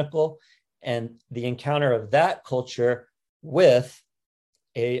Brahminical, and the encounter of that culture with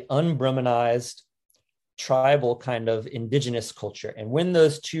a unbrahmanized tribal kind of indigenous culture. And when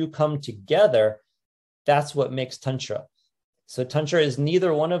those two come together, that's what makes Tantra. So Tantra is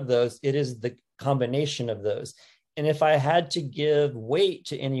neither one of those, it is the combination of those. And if I had to give weight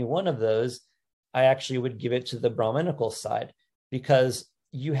to any one of those, I actually would give it to the Brahminical side, because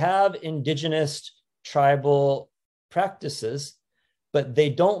you have indigenous tribal practices, but they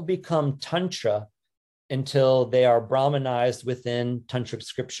don't become Tantra until they are Brahmanized within Tantric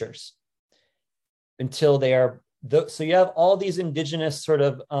scriptures. Until they are, so you have all these indigenous sort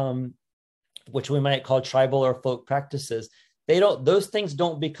of, which we might call tribal or folk practices. Those things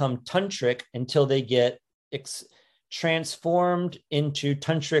don't become Tantric until they get transformed into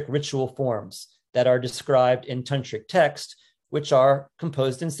Tantric ritual forms that are described in Tantric text, which are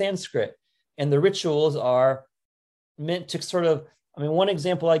composed in Sanskrit. And the rituals are meant to sort of, one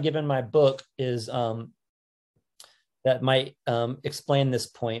example I give in my book is that might explain this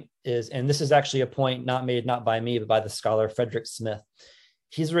point is, and this is actually a point not by me, but by the scholar Frederick Smith.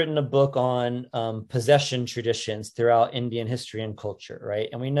 He's written a book on possession traditions throughout Indian history and culture, right?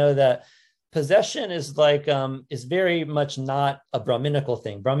 And we know that possession is is very much not a Brahminical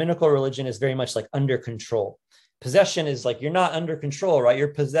thing. Brahminical religion is very much like under control. Possession is like, you're not under control, right? You're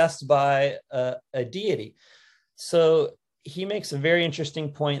possessed by a deity. So he makes a very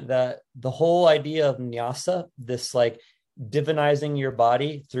interesting point that the whole idea of nyasa, this like divinizing your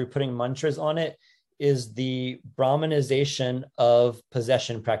body through putting mantras on it, is the Brahmanization of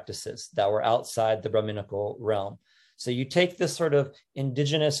possession practices that were outside the Brahminical realm. So you take this sort of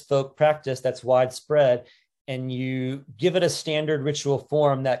indigenous folk practice that's widespread and you give it a standard ritual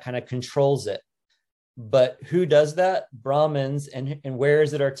form that kind of controls it. But who does that? Brahmins. And where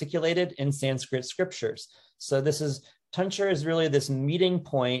is it articulated? In Sanskrit scriptures. So Tantra is really this meeting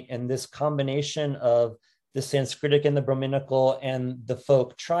point and this combination of the Sanskritic and the Brahminical and the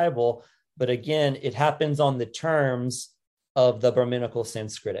folk tribal. But again, it happens on the terms of the Brahminical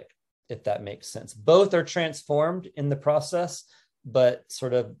Sanskritic, if that makes sense. Both are transformed in the process, but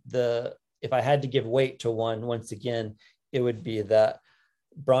sort of if I had to give weight to one, once again, it would be that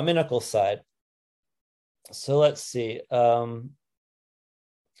Brahminical side. So let's see. The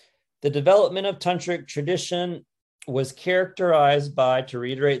development of Tantric tradition was characterized by, to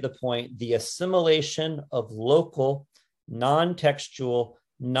reiterate the point, the assimilation of local, non-textual,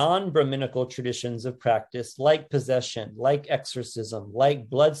 non-Brahminical traditions of practice, like possession, like exorcism, like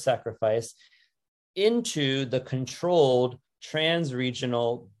blood sacrifice, into the controlled,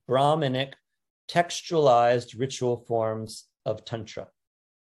 trans-regional, Brahminic, textualized ritual forms of Tantra.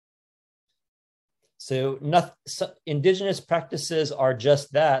 So indigenous practices are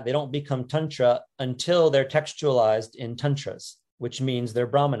just that. They don't become Tantra until they're textualized in Tantras, which means they're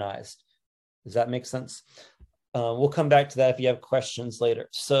Brahmanized. Does that make sense? We'll come back to that if you have questions later.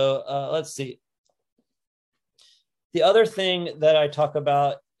 So let's see. The other thing that I talk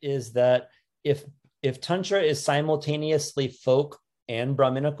about is that if Tantra is simultaneously folk and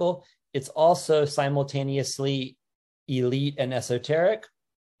Brahminical, it's also simultaneously elite and esoteric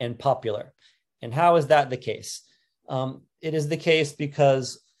and popular. And how is that the case? It is the case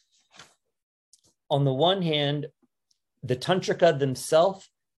because on the one hand, the Tantrika themselves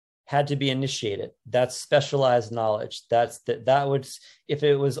had to be initiated. That's specialized knowledge. If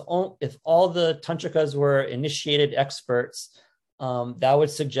all the Tantrikas were initiated experts, that would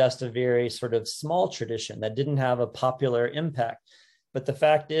suggest a very sort of small tradition that didn't have a popular impact. But the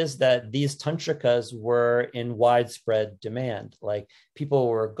fact is that these Tantrikas were in widespread demand, like people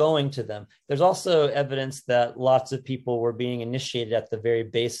were going to them. There's also evidence that lots of people were being initiated at the very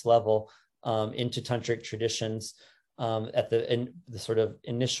base level into Tantric traditions at the sort of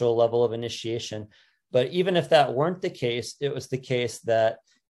initial level of initiation. But even if that weren't the case, it was the case that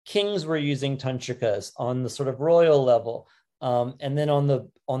kings were using Tantrikas on the sort of royal level. And then on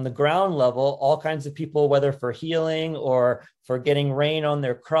the ground level, all kinds of people, whether for healing or for getting rain on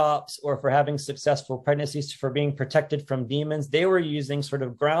their crops or for having successful pregnancies, for being protected from demons, they were using sort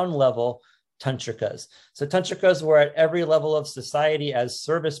of ground level Tantrikas. So Tantrikas were at every level of society as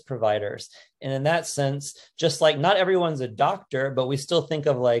service providers. And in that sense, just like not everyone's a doctor, but we still think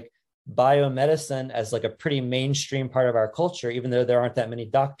of like biomedicine as like a pretty mainstream part of our culture, even though there aren't that many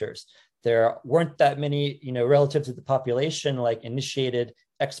doctors. There weren't that many, relative to the population, like initiated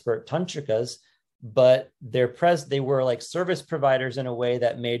expert Tantrikas, but they were like service providers in a way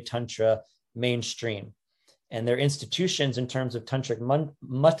that made Tantra mainstream. And their institutions in terms of Tantric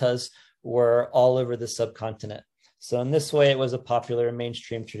mattas were all over the subcontinent. So in this way, it was a popular and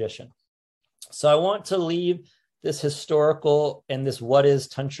mainstream tradition. So I want to leave this historical and this what is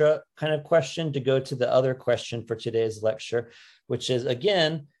Tantra kind of question to go to the other question for today's lecture, which is,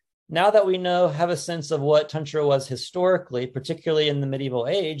 again, now that we have a sense of what Tantra was historically, particularly in the medieval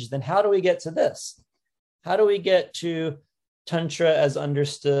age, then how do we get to this? How do we get to Tantra as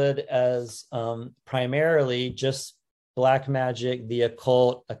understood as primarily just black magic, the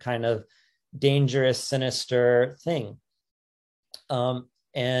occult, a kind of dangerous, sinister thing?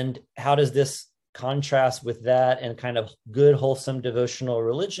 And how does this contrast with that and kind of good, wholesome devotional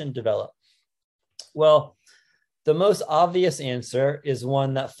religion develop? Well, the most obvious answer is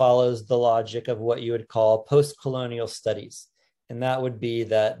one that follows the logic of what you would call post-colonial studies. And that would be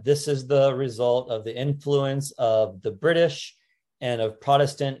that this is the result of the influence of the British and of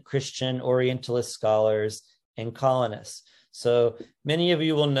Protestant, Christian, Orientalist scholars and colonists. So many of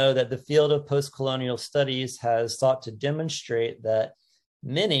you will know that the field of post-colonial studies has sought to demonstrate that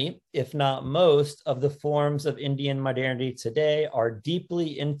many, if not most, of the forms of Indian modernity today are deeply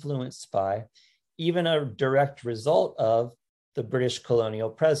influenced by, even a direct result of, the British colonial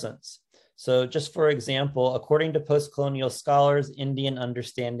presence. So just for example, according to post-colonial scholars, Indian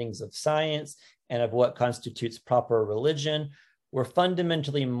understandings of science and of what constitutes proper religion were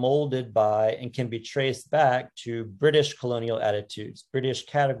fundamentally molded by and can be traced back to British colonial attitudes, British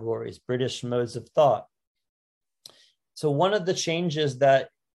categories, British modes of thought. So one of the changes that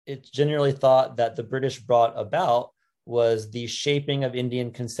it's generally thought that the British brought about was the shaping of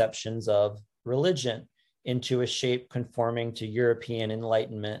Indian conceptions of religion into a shape conforming to European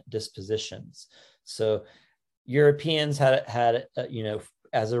Enlightenment dispositions. So Europeans had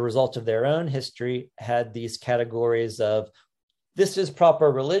as a result of their own history, had these categories of this is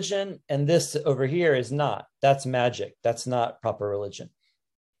proper religion and this over here is not. That's magic. That's not proper religion.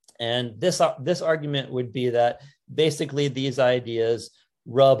 And this argument would be that basically these ideas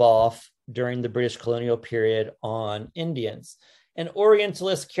rub off during the British colonial period on Indians. And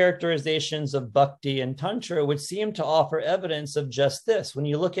Orientalist characterizations of Bhakti and Tantra would seem to offer evidence of just this. When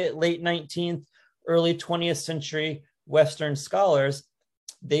you look at late 19th, early 20th century Western scholars,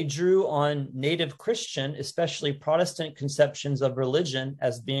 they drew on native Christian, especially Protestant conceptions of religion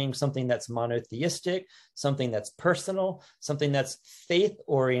as being something that's monotheistic, something that's personal, something that's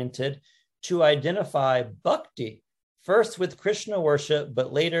faith-oriented, to identify Bhakti, first with Krishna worship,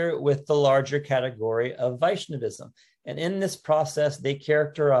 but later with the larger category of Vaishnavism. And in this process, they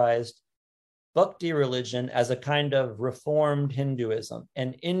characterized Bhakti religion as a kind of reformed Hinduism,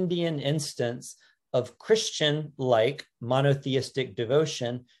 an Indian instance of Christian-like monotheistic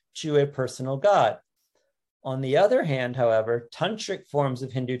devotion to a personal God. On the other hand, however, tantric forms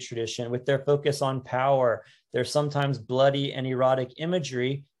of Hindu tradition, with their focus on power, their sometimes bloody and erotic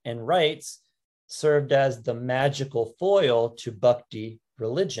imagery and rites, served as the magical foil to Bhakti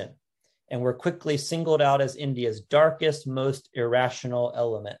religion, and were quickly singled out as India's darkest, most irrational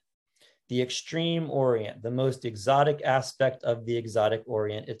element. The extreme Orient, the most exotic aspect of the exotic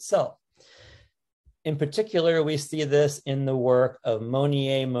Orient itself. In particular, we see this in the work of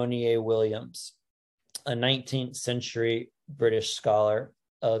Monier Williams, a 19th century British scholar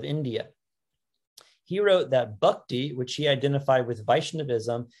of India. He wrote that Bhakti, which he identified with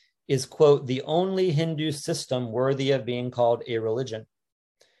Vaishnavism, is, quote, the only Hindu system worthy of being called a religion.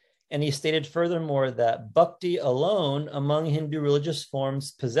 And he stated furthermore that Bhakti alone among Hindu religious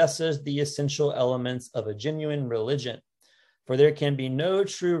forms possesses the essential elements of a genuine religion. For there can be no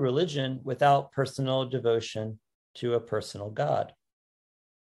true religion without personal devotion to a personal God.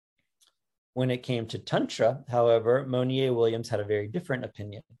 When it came to Tantra, however, Monier Williams had a very different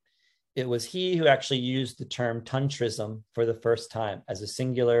opinion. It was he who actually used the term Tantrism for the first time as a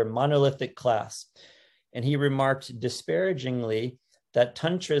singular monolithic class. And he remarked disparagingly that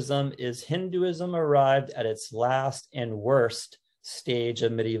Tantrism is Hinduism arrived at its last and worst stage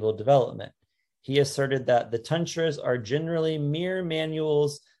of medieval development. He asserted that the Tantras are generally mere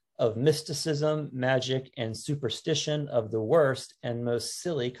manuals of mysticism, magic, and superstition of the worst and most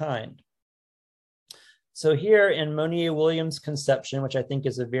silly kind. So here in Monier Williams' conception, which I think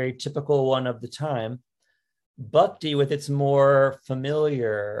is a very typical one of the time, Bhakti, with its more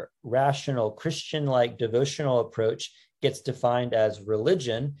familiar, rational, Christian-like devotional approach, gets defined as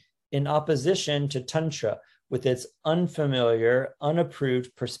religion in opposition to Tantra, with its unfamiliar,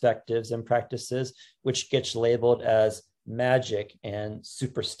 unapproved perspectives and practices, which gets labeled as magic and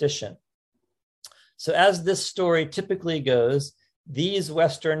superstition. So as this story typically goes, these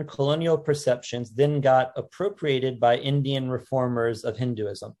Western colonial perceptions then got appropriated by Indian reformers of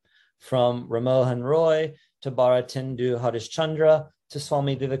Hinduism, from Ramohan Roy to Bharatendu Harishchandra to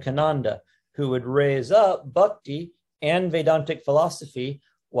Swami Vivekananda, who would raise up Bhakti and Vedantic philosophy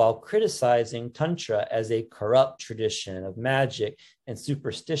while criticizing Tantra as a corrupt tradition of magic and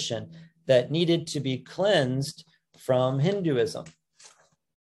superstition that needed to be cleansed from Hinduism.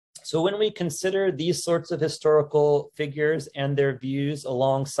 So when we consider these sorts of historical figures and their views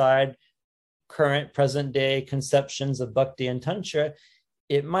alongside current present-day conceptions of Bhakti and Tantra,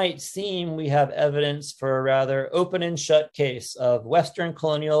 it might seem we have evidence for a rather open and shut case of Western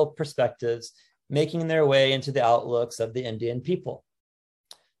colonial perspectives making their way into the outlooks of the Indian people.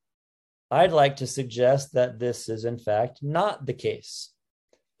 I'd like to suggest that this is in fact not the case,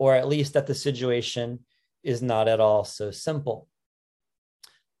 or at least that the situation is not at all so simple.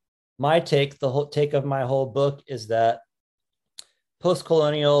 My take, the whole take of my whole book, is that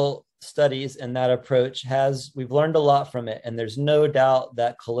post-colonial studies and that approach we've learned a lot from it, and there's no doubt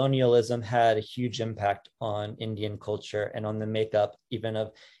that colonialism had a huge impact on Indian culture and on the makeup even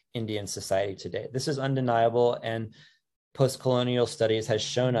of Indian society today. This is undeniable, and post-colonial studies has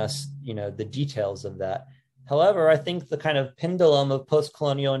shown us, the details of that. However, I think the kind of pendulum of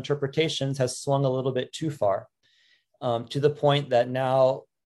post-colonial interpretations has swung a little bit too far, to the point that now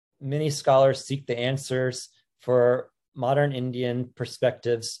many scholars seek the answers for modern Indian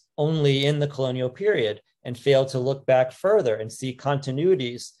perspectives only in the colonial period and fail to look back further and see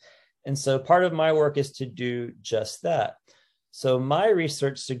continuities. And so part of my work is to do just that. So my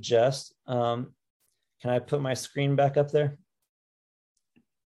research suggests, can I put my screen back up there?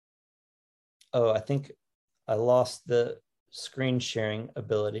 Oh, I think I lost the screen sharing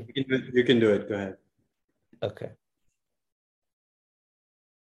ability. You can do it. Go ahead. Okay.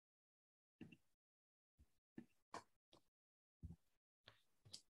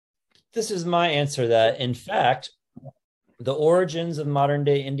 This is my answer that, in fact, the origins of modern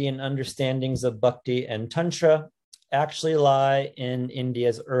day Indian understandings of Bhakti and Tantra actually lie in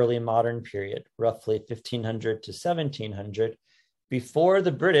India's early modern period, roughly 1500 to 1700, before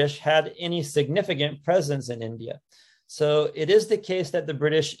the British had any significant presence in India. So it is the case that the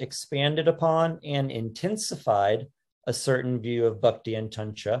British expanded upon and intensified a certain view of Bhakti and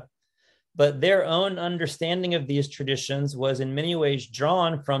Tantra, but their own understanding of these traditions was in many ways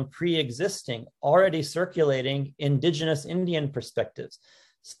drawn from pre-existing, already circulating indigenous Indian perspectives.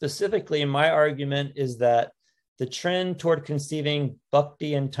 Specifically, my argument is that the trend toward conceiving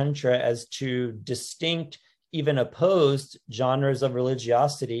Bhakti and Tantra as two distinct, even opposed genres of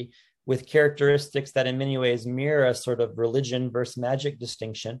religiosity with characteristics that in many ways mirror a sort of religion versus magic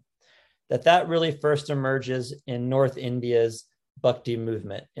distinction, that really first emerges in North India's Bhakti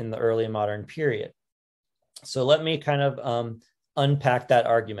movement in the early modern period. So let me kind of unpack that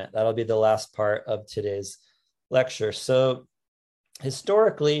argument. That'll be the last part of today's lecture. So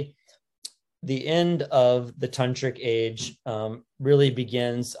historically, the end of the Tantric age really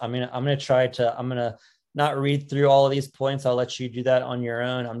begins. I'm gonna not read through all of these points. I'll let you do that on your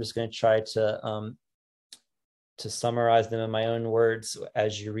own. I'm just gonna try to summarize them in my own words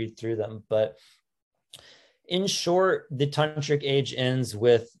as you read through them. But in short, the Tantric age ends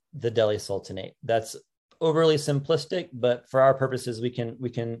with the Delhi Sultanate. That's overly simplistic, but for our purposes, we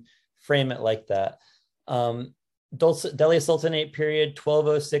can frame it like that. Delhi Sultanate period,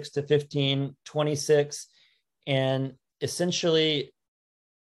 1206 to 1526. And essentially,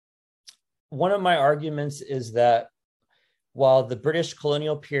 one of my arguments is that while the British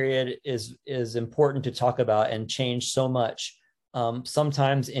colonial period is important to talk about and changed so much,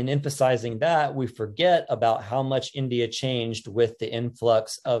 sometimes in emphasizing that, we forget about how much India changed with the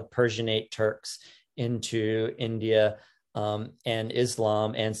influx of Persianate Turks into India, and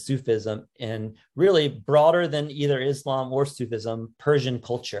Islam and Sufism, and really broader than either Islam or Sufism, Persian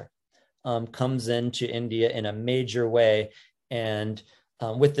culture comes into India in a major way, and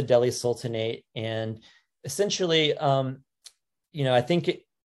with the Delhi Sultanate. And essentially, I think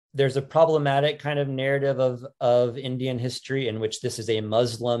there's a problematic kind of narrative of Indian history in which this is a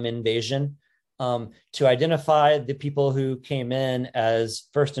Muslim invasion. To identify the people who came in as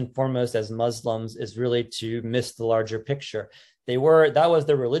first and foremost as Muslims is really to miss the larger picture. That was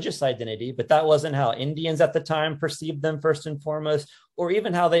their religious identity, but that wasn't how Indians at the time perceived them first and foremost, or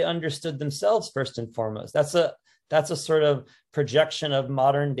even how they understood themselves first and foremost. That's a sort of projection of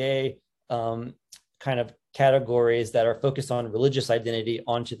modern day kind of categories that are focused on religious identity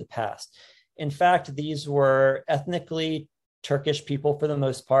onto the past. In fact, these were ethnically Turkish people for the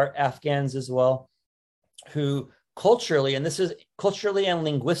most part, Afghans as well, who culturally and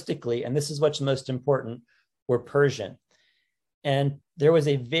linguistically, and this is what's most important, were Persian. And there was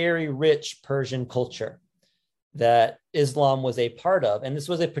a very rich Persian culture that Islam was a part of. And this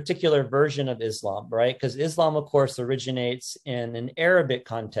was a particular version of Islam, right? Because Islam, of course, originates in an Arabic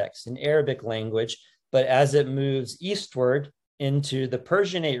context, in Arabic language, but as it moves eastward into the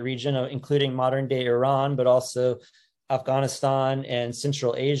Persianate region, including modern day Iran, but also Afghanistan and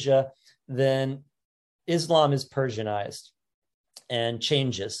Central Asia, then Islam is Persianized and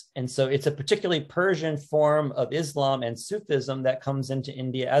changes. And so it's a particularly Persian form of Islam and Sufism that comes into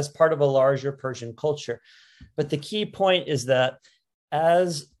India as part of a larger Persian culture. But the key point is that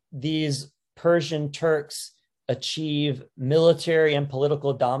as these Persian Turks achieve military and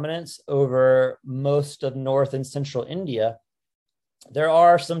political dominance over most of North and Central India, there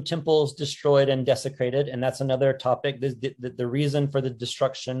are some temples destroyed and desecrated, and that's another topic. The reason for the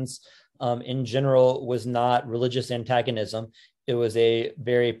destructions in general was not religious antagonism. It was a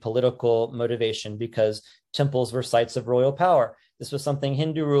very political motivation because temples were sites of royal power. This was something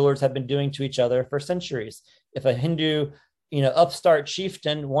Hindu rulers have been doing to each other for centuries. If a Hindu, upstart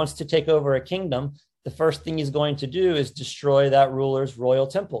chieftain wants to take over a kingdom, the first thing he's going to do is destroy that ruler's royal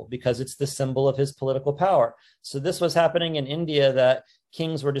temple because it's the symbol of his political power. So this was happening in India, that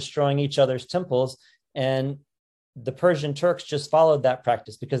kings were destroying each other's temples, and the Persian Turks just followed that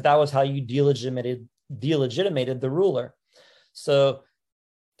practice because that was how you delegitimated the ruler. So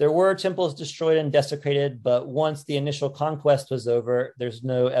there were temples destroyed and desecrated, but once the initial conquest was over, there's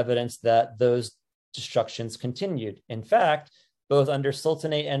no evidence that those destructions continued. In fact, both under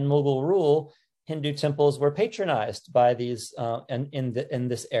Sultanate and Mughal rule, Hindu temples were patronized by these in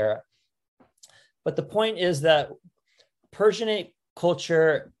this era. But the point is that Persianate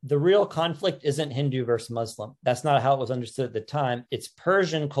culture, the real conflict isn't Hindu versus Muslim. That's not how it was understood at the time. It's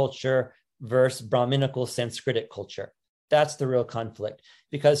Persian culture versus Brahminical Sanskritic culture. That's the real conflict.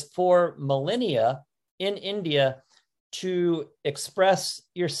 Because for millennia in India, to express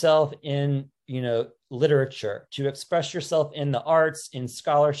yourself in, literature, to express yourself in the arts, in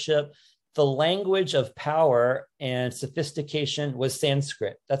scholarship. The language of power and sophistication was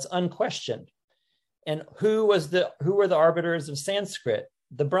Sanskrit. That's unquestioned. And who were the arbiters of Sanskrit?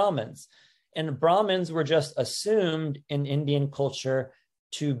 The Brahmins. And Brahmins were just assumed in Indian culture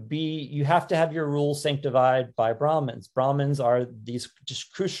to be, you have to have your rules sanctified by Brahmins. Brahmins are these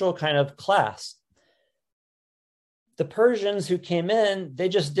just crucial kind of class. The Persians who came in, they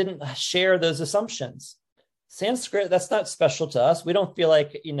just didn't share those assumptions. Sanskrit, that's not special to us. We don't feel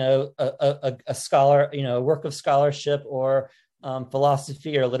like, a scholar, a work of scholarship or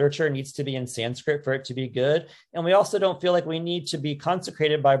philosophy or literature needs to be in Sanskrit for it to be good. And we also don't feel like we need to be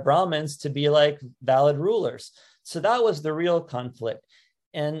consecrated by Brahmins to be like valid rulers. So that was the real conflict.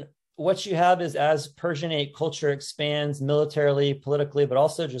 And what you have is, as Persianate culture expands militarily, politically, but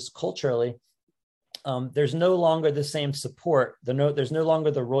also just culturally, there's no longer the same support. There's no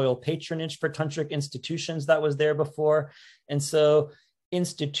longer the royal patronage for tantric institutions that was there before. And so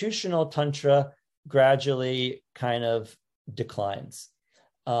institutional tantra gradually kind of declines.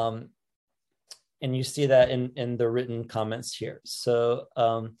 And you see that in the written comments here. So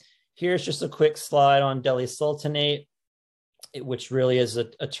here's just a quick slide on Delhi Sultanate, which really is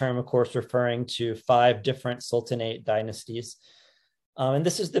a term, of course, referring to 5 different Sultanate dynasties. And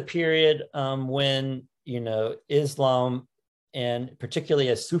this is the period when, Islam, and particularly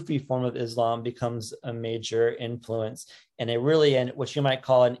a Sufi form of Islam, becomes a major influence. And what you might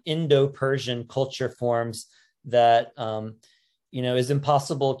call an Indo-Persian culture forms that, is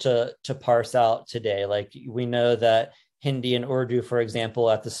impossible to parse out today. Like, we know that Hindi and Urdu, for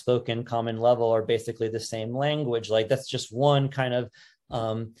example, at the spoken common level are basically the same language. Like, that's just one kind of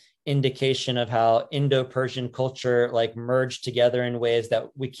indication of how Indo-Persian culture like merged together in ways that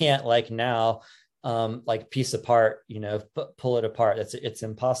we can't like now, like piece apart, pull it apart. It's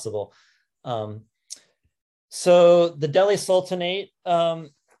impossible. So the Delhi Sultanate,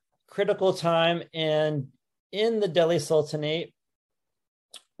 critical time. And in the Delhi Sultanate,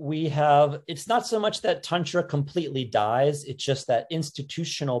 it's not so much that Tantra completely dies, it's just that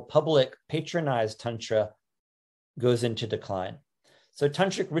institutional, public, patronized Tantra goes into decline. So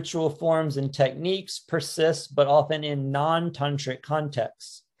tantric ritual forms and techniques persist, but often in non-tantric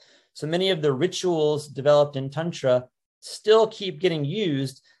contexts. So many of the rituals developed in Tantra still keep getting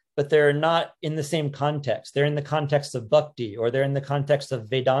used, but they're not in the same context. They're in the context of bhakti, or they're in the context of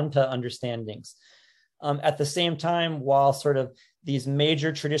Vedanta understandings. At the same time, while sort of these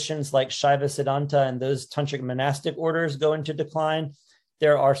major traditions like Shaiva Siddhanta and those tantric monastic orders go into decline,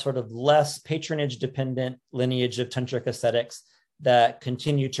 there are sort of less patronage-dependent lineage of tantric ascetics that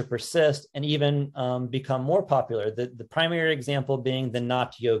continue to persist and even become more popular. The primary example being the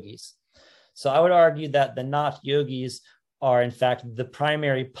Nath yogis. So I would argue that the Nath yogis are, in fact, the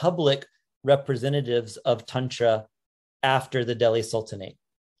primary public representatives of Tantra after the Delhi Sultanate.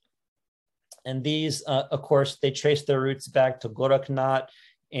 And these, of course, they trace their roots back to Gorakhnath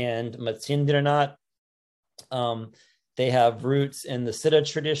and Matsyendranath. They have roots in the Siddha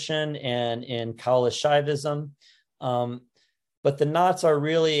tradition and in Kaula Shaivism. But the Naths are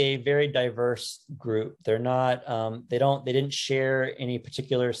really a very diverse group. They're not, they didn't share any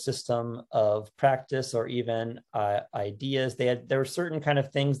particular system of practice or even ideas. There were certain kind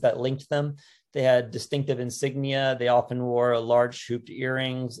of things that linked them. They had distinctive insignia. They often wore large hooped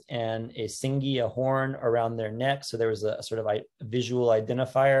earrings and a singi, a horn, around their neck. So there was a sort of visual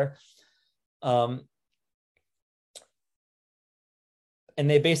identifier. And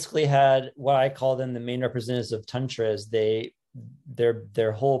they basically had what I call them the main representatives of Tantra. Is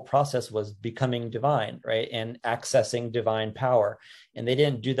their whole process was becoming divine, right? And accessing divine power. And they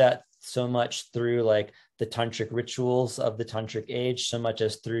didn't do that so much through like the tantric rituals of the tantric age, so much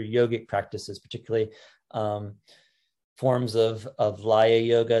as through yogic practices, particularly forms of Laya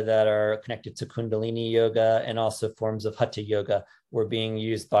yoga that are connected to Kundalini yoga, and also forms of Hatha yoga were being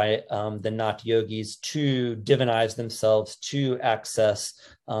used by the Nath yogis to divinize themselves, to access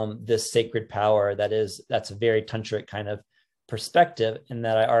this sacred power that's a very tantric kind of perspective, and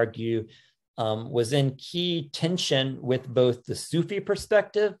that I argue was in key tension with both the Sufi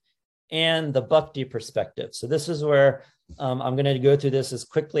perspective and the Bhakti perspective. So this is where I'm going to go through this as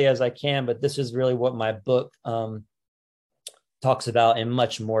quickly as I can, but this is really what my book talks about in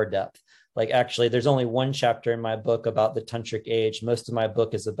much more depth. Like, actually, there's only one chapter in my book about the Tantric age. Most of my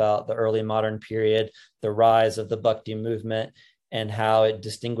book is about the early modern period, the rise of the Bhakti movement, and how it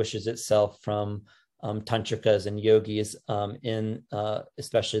distinguishes itself from tantrikas and yogis in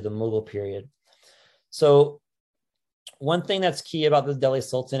especially the Mughal period. So one thing that's key about the Delhi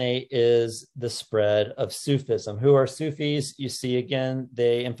Sultanate is the spread of Sufism. Who are Sufis? You see, again,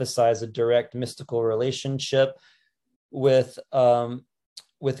 they emphasize a direct mystical relationship with God.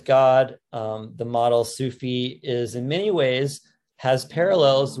 The model Sufi is in many ways has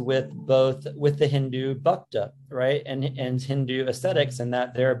parallels with the Hindu Bhakta, right? And Hindu ascetics, in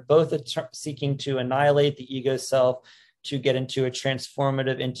that they're both seeking to annihilate the ego self to get into a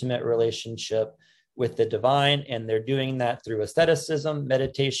transformative, intimate relationship with the divine. And they're doing that through asceticism,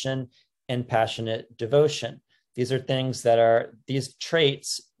 meditation, and passionate devotion. These are things these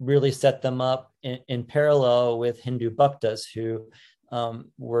traits really set them up in parallel with Hindu Bhaktas, who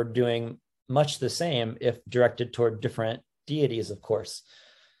were doing much the same, if directed toward different deities, of course.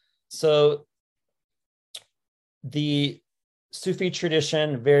 So the Sufi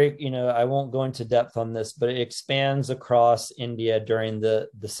tradition, I won't go into depth on this, but it expands across India during the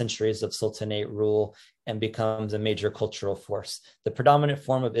centuries of Sultanate rule and becomes a major cultural force. The predominant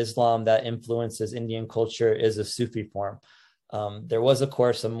form of Islam that influences Indian culture is a Sufi form. There was, of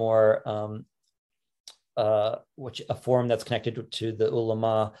course, a form that's connected to the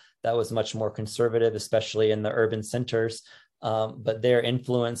ulama that was much more conservative, especially in the urban centers. But their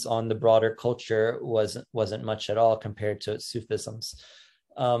influence on the broader culture wasn't much at all compared to Sufisms.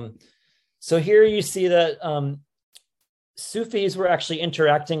 So here you see that Sufis were actually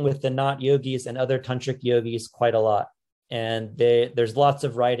interacting with the Nath yogis and other tantric yogis quite a lot. And there's lots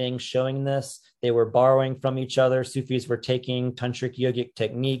of writing showing this. They were borrowing from each other. Sufis were taking tantric yogic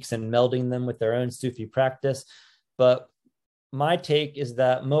techniques and melding them with their own Sufi practice. But my take is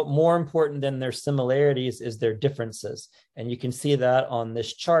that more important than their similarities is their differences. And you can see that on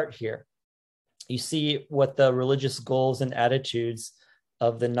this chart here. You see what the religious goals and attitudes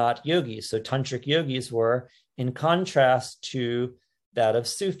of the Nath yogis, so tantric yogis, were, in contrast to that of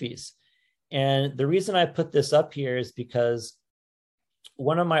Sufis. And the reason I put this up here is because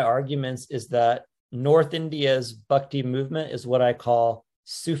one of my arguments is that North India's Bhakti movement is what I call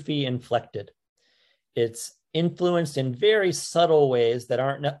Sufi inflected. It's influenced in very subtle ways that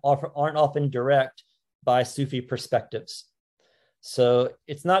aren't often direct by Sufi perspectives. So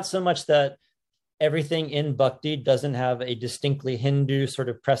it's not so much that everything in Bhakti doesn't have a distinctly Hindu sort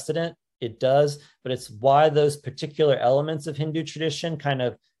of precedent. It does, but it's why those particular elements of Hindu tradition kind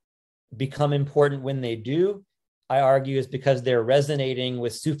of become important when they do, I argue, is because they're resonating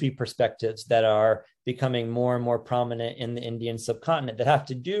with Sufi perspectives that are becoming more and more prominent in the Indian subcontinent, that have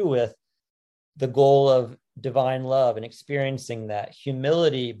to do with the goal of divine love and experiencing that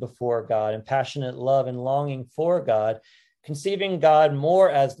humility before God and passionate love and longing for God, conceiving God more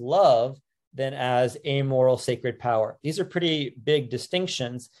as love than as amoral sacred power. These are pretty big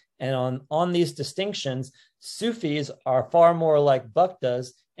distinctions. And on these distinctions, Sufis are far more like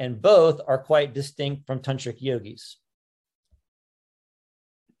Bhaktas, and both are quite distinct from tantric yogis.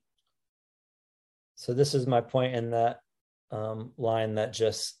 So this is my point in that line that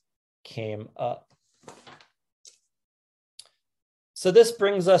just came up. So this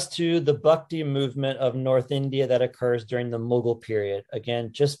brings us to the Bhakti movement of North India that occurs during the Mughal period. Again,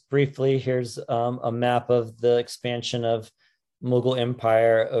 just briefly, here's a map of the expansion of Mughal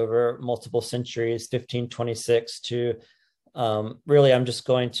Empire over multiple centuries, 1526 to really, I'm just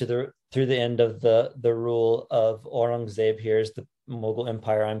going through the end of the rule of Aurangzeb. Here's the Mughal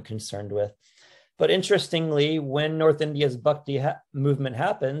Empire I'm concerned with. But interestingly, when North India's Bhakti movement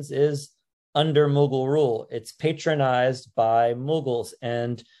happens is under Mughal rule. It's patronized by Mughals,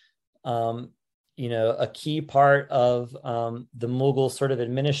 and a key part of the Mughal sort of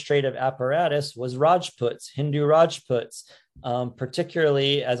administrative apparatus was Rajputs, Hindu Rajputs,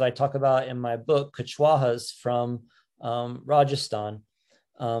 particularly, as I talk about in my book, Kuchwahas from Rajasthan.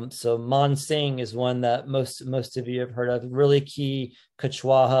 So Man Singh is one that most of you have heard of, really key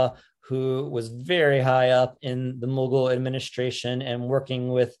Kuchwaha who was very high up in the Mughal administration and working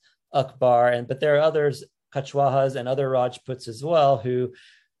with Akbar. But there are others, Kuchwahas and other Rajputs as well, who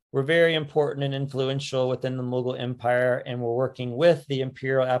were very important and influential within the Mughal Empire and were working with the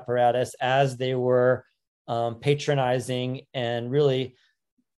imperial apparatus as they were patronizing and really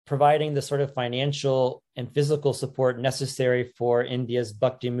providing the sort of financial and physical support necessary for India's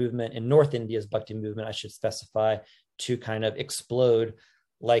Bhakti movement, and North India's Bhakti movement, I should specify, to kind of explode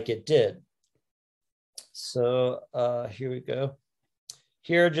like it did. So here we go.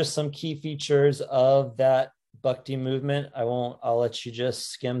 Here are just some key features of that Bhakti movement. I'll let you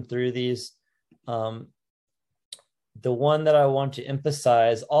just skim through these. The one that I want to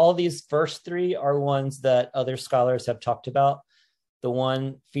emphasize, all these first three are ones that other scholars have talked about. The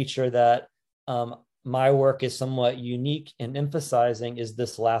one feature that my work is somewhat unique in emphasizing is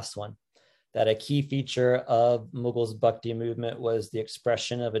this last one. that a key feature of Mughals' Bhakti movement was the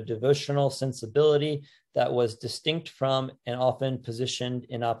expression of a devotional sensibility that was distinct from and often positioned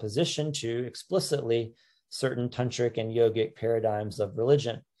in opposition to explicitly certain tantric and yogic paradigms of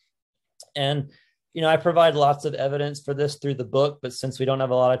religion. And, I provide lots of evidence for this through the book, but since we don't have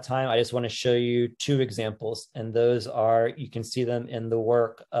a lot of time, I just want to show you two examples. And those are, you can see them in the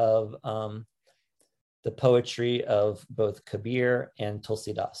work of the poetry of both Kabir and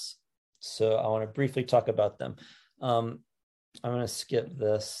Tulsidas. So I want to briefly talk about them. I'm going to skip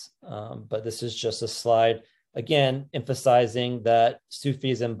this, but this is just a slide, again, emphasizing that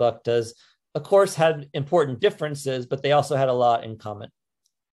Sufis and Bhaktas, of course, had important differences, but they also had a lot in common.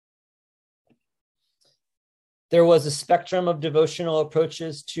 There was a spectrum of devotional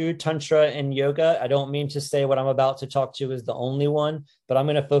approaches to Tantra and yoga. I don't mean to say what I'm about to talk to is the only one, but I'm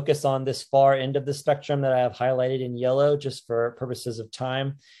going to focus on this far end of the spectrum that I have highlighted in yellow just for purposes of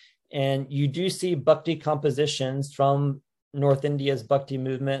time. And you do see Bhakti compositions from North India's Bhakti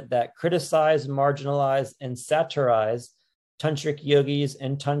movement that criticize, marginalize, and satirize Tantric yogis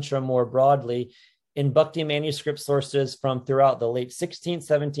and Tantra more broadly in Bhakti manuscript sources from throughout the late 16th,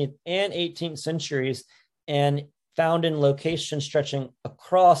 17th, and 18th centuries, and found in locations stretching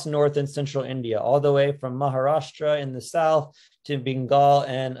across North and Central India, all the way from Maharashtra in the south to Bengal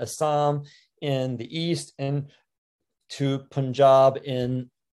and Assam in the east, and to Punjab in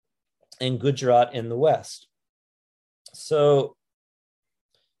Gujarat in the west. So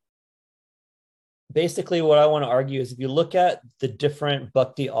basically what I want to argue is if you look at the different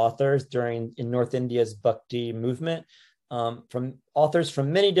Bhakti authors in North India's Bhakti movement, from authors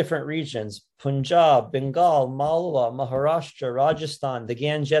from many different regions, Punjab, Bengal, Malwa, Maharashtra, Rajasthan, the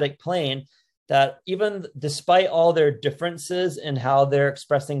Gangetic Plain, that even despite all their differences in how they're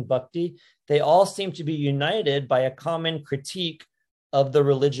expressing Bhakti, they all seem to be united by a common critique of the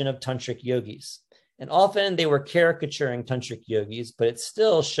religion of Tantric yogis. And often they were caricaturing Tantric yogis, but it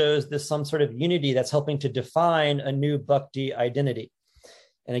still shows this some sort of unity that's helping to define a new Bhakti identity.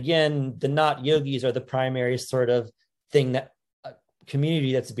 And again, the not yogis are the primary sort of thing, that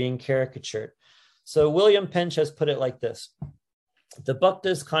community that's being caricatured. So William Pinch has put it like this: the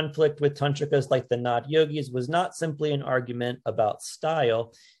Bhaktas' conflict with Tantrikas like the not yogis was not simply an argument about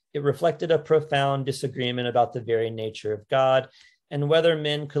style. It reflected a profound disagreement about the very nature of God and whether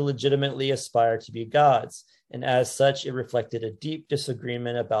men could legitimately aspire to be gods. And as such, it reflected a deep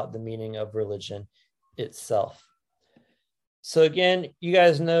disagreement about the meaning of religion itself. So again, you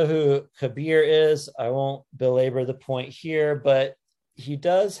guys know who Kabir is. I won't belabor the point here, but he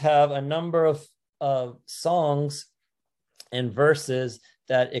does have a number of songs and verses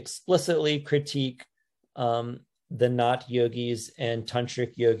that explicitly critique the not yogis and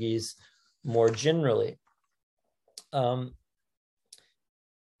Tantric yogis more generally.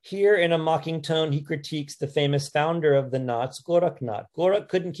 Here in a mocking tone, he critiques the famous founder of the Nats, Gorakhnath. Gorakh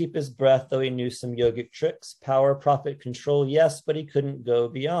couldn't keep his breath, though he knew some yogic tricks. Power, profit, control, yes, but he couldn't go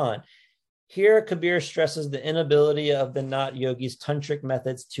beyond. Here, Kabir stresses the inability of the not yogis' tantric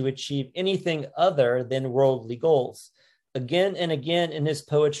methods to achieve anything other than worldly goals. Again and again in his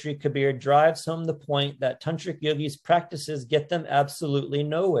poetry, Kabir drives home the point that tantric yogis' practices get them absolutely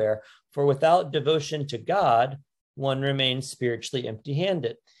nowhere, for without devotion to God, one remains spiritually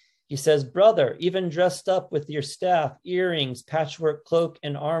empty-handed. He says, brother, even dressed up with your staff, earrings, patchwork cloak,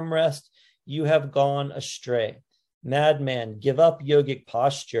 and armrest, you have gone astray. Madman, give up yogic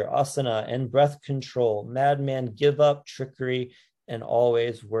posture, asana, and breath control. Madman, give up trickery and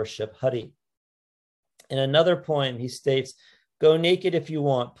always worship Hari. In another poem, he states, go naked if you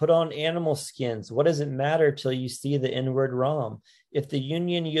want, put on animal skins. What does it matter till you see the inward Ram? If the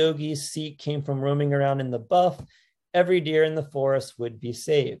Union yogi's seat came from roaming around in the buff, every deer in the forest would be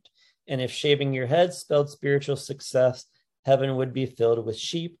saved. And if shaving your head spelled spiritual success, heaven would be filled with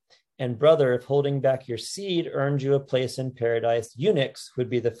sheep. And brother, if holding back your seed earned you a place in paradise, eunuchs would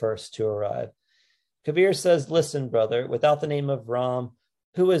be the first to arrive. Kabir says, listen, brother, without the name of Ram,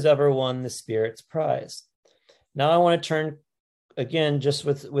 who has ever won the spirit's prize? Now I want to turn, again, just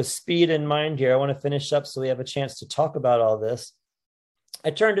with speed in mind here, I want to finish up so we have a chance to talk about all this. I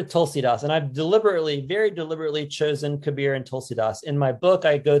turned to Tulsidas, and I've very deliberately chosen Kabir and Tulsidas. In my book,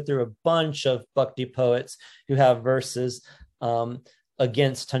 I go through a bunch of Bhakti poets who have verses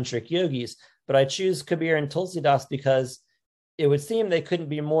against Tantric yogis, but I choose Kabir and Tulsidas because it would seem they couldn't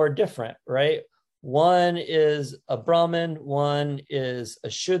be more different, right? One is a Brahmin, one is a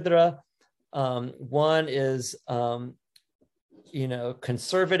Shudra, one is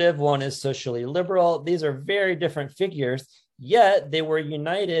conservative, one is socially liberal. These are very different figures, yet they were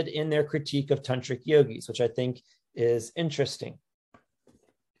united in their critique of Tantric yogis, which I think is interesting.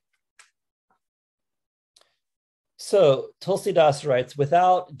 So Tulsidas writes,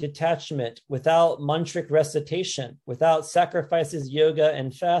 without detachment, without mantric recitation, without sacrifices, yoga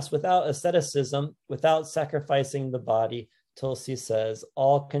and fast, without asceticism, without sacrificing the body, Tulsi says,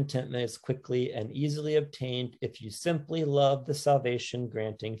 all contentment is quickly and easily obtained if you simply love the salvation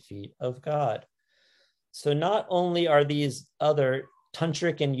granting feet of God. So not only are these other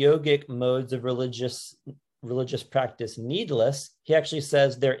tantric and yogic modes of religious practice needless, he actually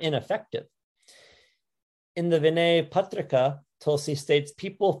says they're ineffective. In the Vinay Patrika, Tulsi states,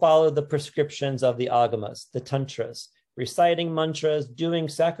 people follow the prescriptions of the agamas, the tantras, reciting mantras, doing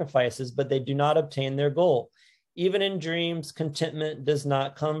sacrifices, but they do not obtain their goal. Even in dreams, contentment does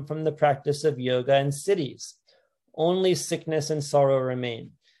not come from the practice of yoga and siddhis. Only sickness and sorrow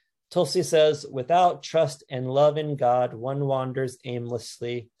remain. Tulsi says, without trust and love in God, one wanders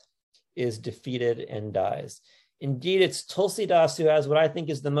aimlessly, is defeated and dies. Indeed, it's Tulsidas who has what I think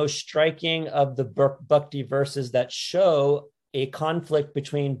is the most striking of the bhakti verses that show a conflict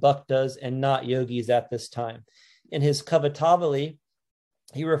between bhaktas and not yogis at this time. In his Kavatavali,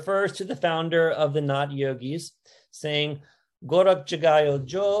 he refers to the founder of the not yogis, saying, Gorak jagayo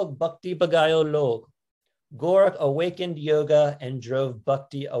jog, bhakti bagayo log. Gorak awakened yoga and drove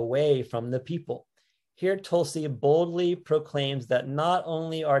bhakti away from the people. Here, Tulsi boldly proclaims that not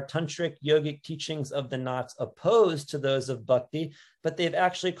only are tantric yogic teachings of the Nats opposed to those of bhakti, but they've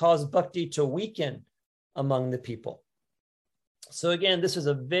actually caused bhakti to weaken among the people. So again, this is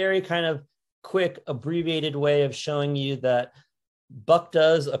a very kind of quick, abbreviated way of showing you that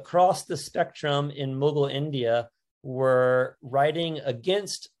bhaktas across the spectrum in Mughal India were writing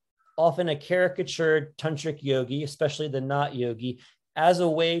against often a caricatured tantric yogi, especially the Nat yogi, as a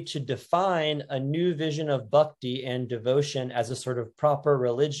way to define a new vision of bhakti and devotion as a sort of proper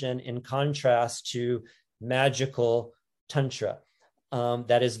religion in contrast to magical tantra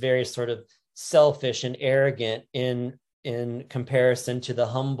that is very sort of selfish and arrogant in comparison to the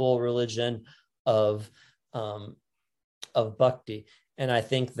humble religion of bhakti. And I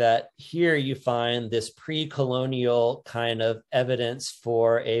think that here you find this pre-colonial kind of evidence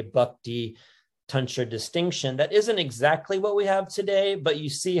for a bhakti tantra distinction that isn't exactly what we have today, but you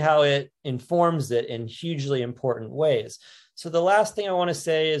see how it informs it in hugely important ways. So the last thing I want to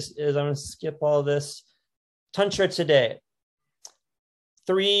say is I'm going to skip all this. Tantra today.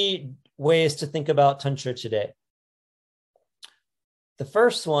 3 ways to think about tantra today. The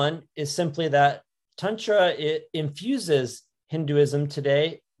first one is simply that tantra, it infuses Hinduism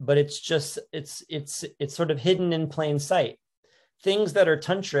today, but it's sort of hidden in plain sight. Things that are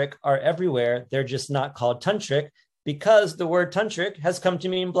tantric are everywhere. They're just not called tantric because the word tantric has come to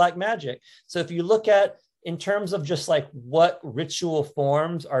mean black magic. So if you look at in terms of just like what ritual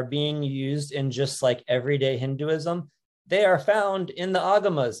forms are being used in just like everyday Hinduism, they are found in the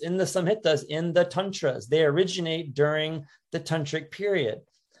agamas, in the samhitas, in the tantras. They originate during the tantric period.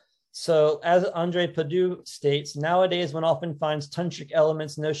 So as Andre Padu states, nowadays one often finds tantric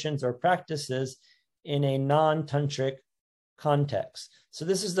elements, notions, or practices in a non-tantric context. So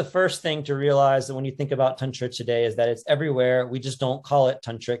this is the first thing to realize that when you think about tantra today is that it's everywhere. We just don't call it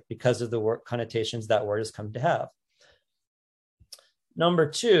tantric because of the word connotations that word has come to have. Number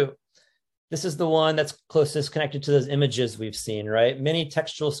 2, this is the one that's closest connected to those images we've seen, right? Many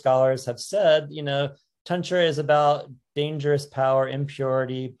textual scholars have said, tantra is about dangerous power,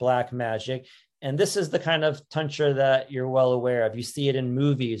 impurity, black magic. And this is the kind of tantra that you're well aware of. You see it in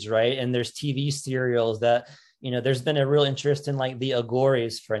movies, right? And there's TV serials that, there's been a real interest in like the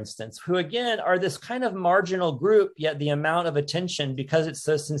Aghoris, for instance, who again are this kind of marginal group, yet the amount of attention because it's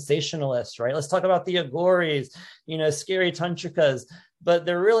so sensationalist, right? Let's talk about the Aghoris, scary tantrikas, but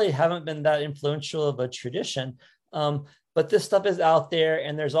there really haven't been that influential of a tradition. But this stuff is out there.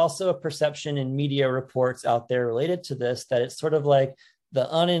 And there's also a perception in media reports out there related to this, that it's sort of like the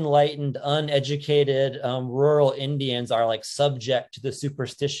unenlightened, uneducated rural Indians are like subject to the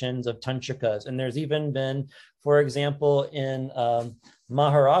superstitions of tantrikas. And there's even been, for example, in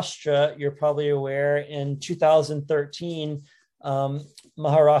Maharashtra, you're probably aware, in 2013,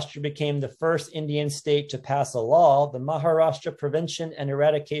 Maharashtra became the first Indian state to pass a law, the Maharashtra Prevention and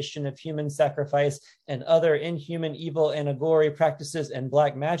Eradication of Human Sacrifice and Other Inhuman, Evil, and Aghori Practices and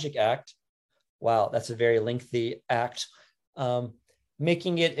Black Magic Act. Wow, that's a very lengthy act.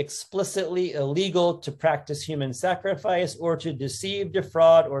 Making it explicitly illegal to practice human sacrifice or to deceive,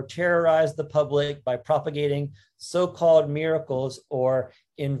 defraud, or terrorize the public by propagating so-called miracles or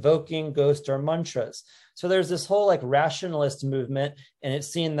invoking ghosts or mantras. So there's this whole like rationalist movement, and it's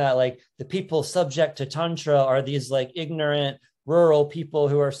seen that like the people subject to tantra are these like ignorant rural people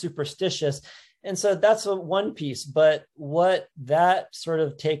who are superstitious. And so that's one piece, but what that sort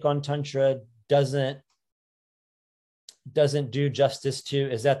of take on tantra doesn't doesn't do justice to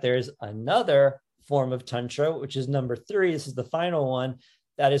is that there's another form of Tantra, which is number 3. This is the final one,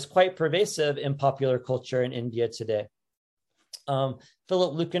 that is quite pervasive in popular culture in India today. Philip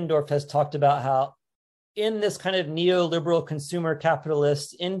Lukendorf has talked about how in this kind of neoliberal consumer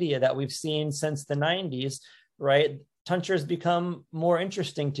capitalist India that we've seen since the 90s, right, Tantra has become more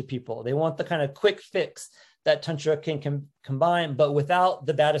interesting to people. They want the kind of quick fix that Tantra can combine, but without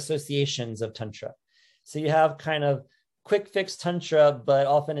the bad associations of Tantra. So you have kind of quick fix Tantra, but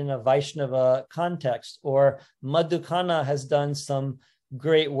often in a Vaishnava context. Or Madhukana has done some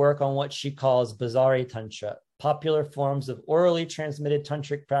great work on what she calls Bazari Tantra, popular forms of orally transmitted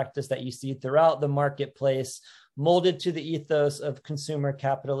tantric practice that you see throughout the marketplace, molded to the ethos of consumer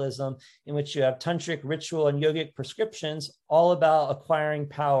capitalism, in which you have tantric ritual and yogic prescriptions all about acquiring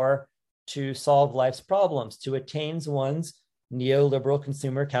power to solve life's problems, to attain one's neoliberal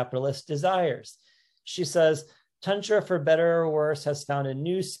consumer capitalist desires. She says, Tantra, for better or worse, has found a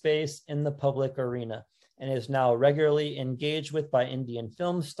new space in the public arena and is now regularly engaged with by Indian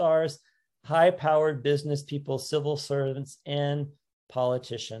film stars, high-powered business people, civil servants, and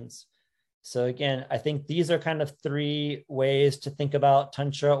politicians. So again, I think these are kind of 3 ways to think about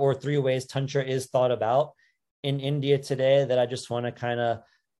Tantra, or 3 ways Tantra is thought about in India today that I just want to kind of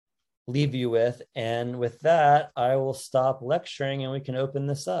leave you with. And with that, I will stop lecturing and we can open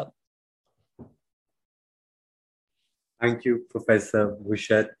this up. Thank you, Professor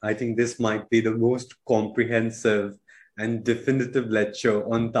Bhuchet. I think this might be the most comprehensive and definitive lecture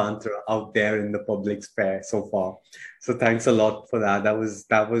on Tantra out there in the public sphere so far. So thanks a lot for that.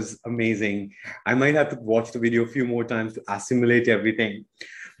 That was amazing. I might have to watch the video a few more times to assimilate everything.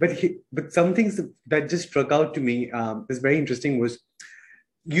 But some things that just struck out to me is very interesting was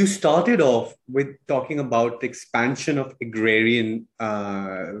you started off with talking about the expansion of agrarian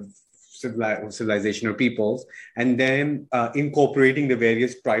civilization or peoples, and then incorporating the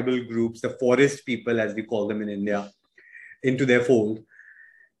various tribal groups, the forest people, as we call them in India, into their fold.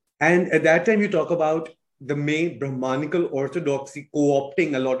 And at that time, you talk about the main Brahmanical orthodoxy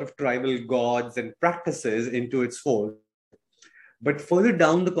co-opting a lot of tribal gods and practices into its fold. But further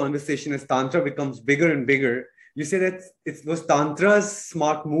down the conversation, as Tantra becomes bigger and bigger, you say that it was Tantra's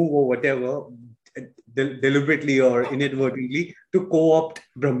smart move or whatever, deliberately or inadvertently, to co-opt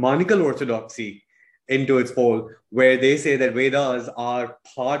Brahmanical orthodoxy into its fold, where they say that Vedas are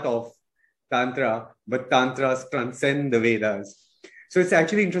part of Tantra, but Tantras transcend the Vedas. So it's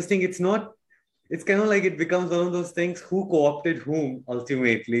actually interesting. It's kind of like it becomes one of those things, who co-opted whom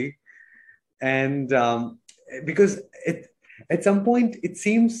ultimately. And because at some point, it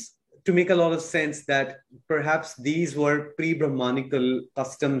seems to make a lot of sense that perhaps these were pre-Brahmanical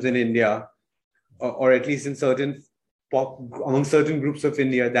customs in India, or at least in among certain groups of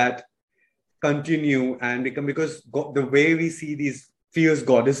India that continue and become, because the way we see these fierce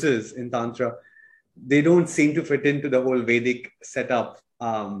goddesses in Tantra, they don't seem to fit into the whole Vedic setup.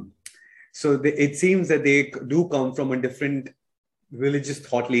 It seems that they do come from a different religious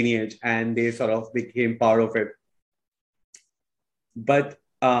thought lineage, and they sort of became part of it. But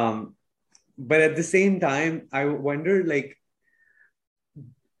at the same time, I wonder, like,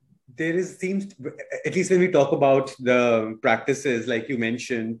 seems, at least when we talk about the practices, like you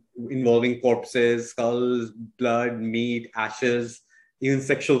mentioned, involving corpses, skulls, blood, meat, ashes, even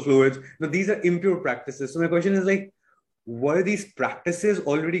sexual fluids. Now, these are impure practices. So my question is, like, were these practices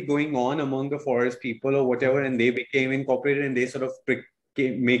already going on among the forest people or whatever, and they became incorporated and they sort of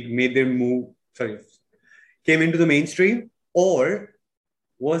made their move, came into the mainstream? Or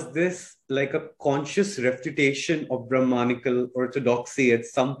was this like a conscious refutation of Brahmanical orthodoxy at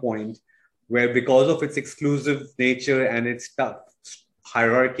some point, where because of its exclusive nature and its tough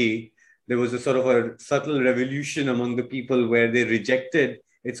hierarchy, there was a sort of a subtle revolution among the people where they rejected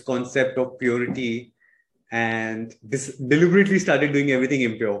its concept of purity and this deliberately started doing everything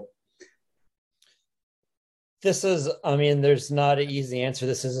impure? There's not an easy answer.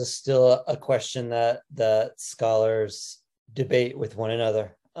 This is still a question that scholars debate with one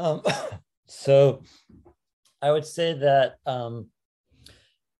another. So I would say that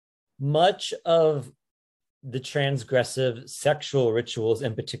much of the transgressive sexual rituals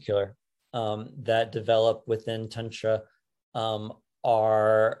in particular that develop within Tantra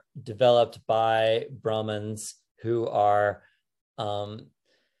are developed by Brahmins who are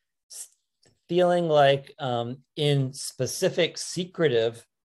feeling like in specific secretive,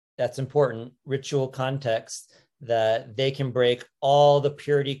 that's important, ritual context, that they can break all the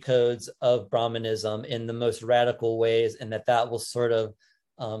purity codes of Brahmanism in the most radical ways, and that will sort of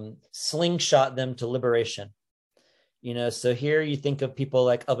slingshot them to liberation. So here you think of people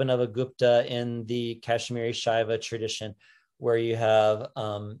like Abhinavagupta in the Kashmiri Shaiva tradition, where you have,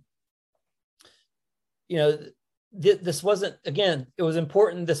 this wasn't, again, it was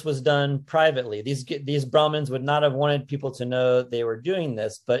important this was done privately. These Brahmins would not have wanted people to know they were doing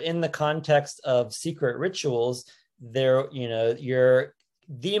this, but in the context of secret rituals, you're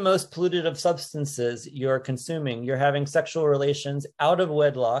the most polluted of substances you're consuming. You're having sexual relations out of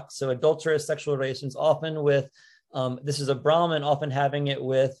wedlock, so adulterous sexual relations, often with this is a Brahmin often having it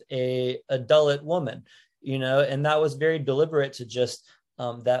with a Dalit woman, and that was very deliberate to just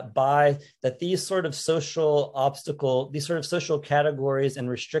that these sort of these sort of social categories and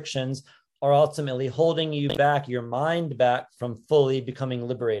restrictions are ultimately holding you back, your mind back from fully becoming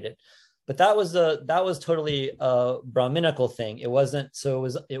liberated. But that was totally a Brahminical thing. It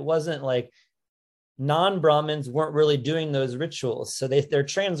wasn't like non-Brahmins weren't really doing those rituals. So they're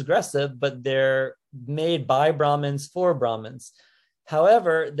transgressive, but they're made by Brahmins for Brahmins.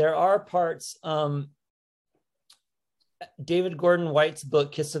 However, there are parts, David Gordon White's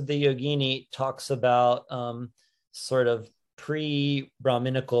book, Kiss of the Yogini, talks about sort of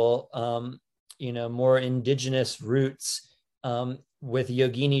pre-Brahminical, more indigenous roots with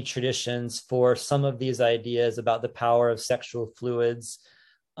yogini traditions for some of these ideas about the power of sexual fluids.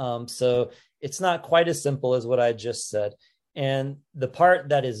 So it's not quite as simple as what I just said. And the part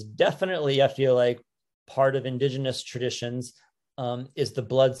that is definitely, I feel like, part of indigenous traditions is the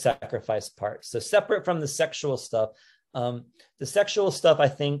blood sacrifice part. So separate from the sexual stuff, the sexual stuff, I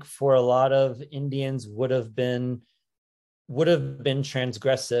think, for a lot of Indians would have been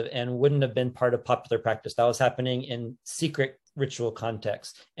transgressive and wouldn't have been part of popular practice. That was happening in secret ritual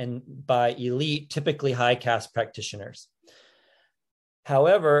context and by elite, typically high caste practitioners.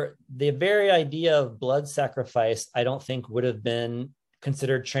 However, the very idea of blood sacrifice, I don't think would have been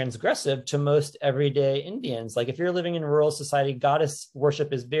considered transgressive to most everyday Indians. Like if you're living in rural society, goddess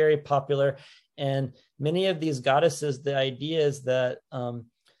worship is very popular. And many of these goddesses, the idea is that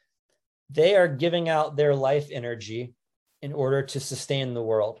they are giving out their life energy in order to sustain the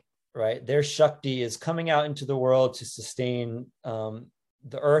world, right? Their Shakti is coming out into the world to sustain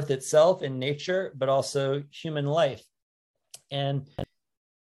the earth itself and nature, but also human life. And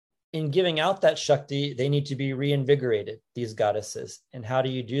in giving out that Shakti, they need to be reinvigorated, these goddesses. And how do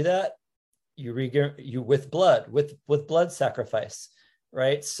you do that? You with blood, with blood sacrifice,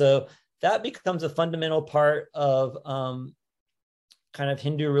 right? So that becomes a fundamental part of kind of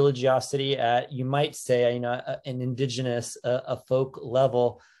Hindu religiosity at, you might say, an indigenous, a folk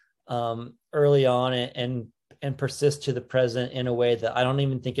level early on, and persist to the present in a way that I don't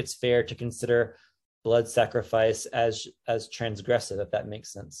even think it's fair to consider blood sacrifice as transgressive, if that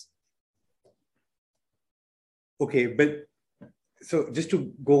makes sense. Okay, but so just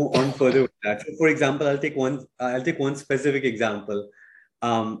to go on further with that, so for example, I'll take one specific example.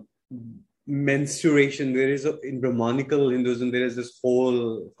 Menstruation. There is in Brahmanical Hinduism, there is this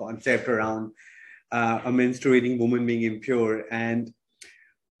whole concept around a menstruating woman being impure, and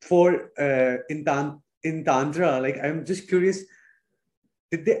for in Tantra, like, I'm just curious,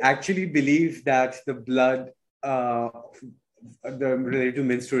 did they actually believe that the blood related to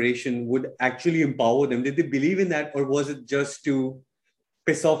menstruation would actually empower them? Did they believe in that, or was it just to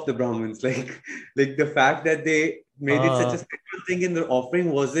piss off the Brahmins? Like the fact that they made it such a special thing in their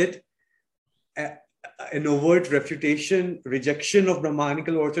offering, was it an overt rejection of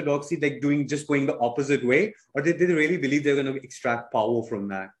Brahmanical orthodoxy, like going the opposite way, or did they really believe they're going to extract power from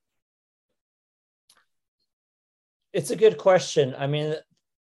that? It's a good question. I mean,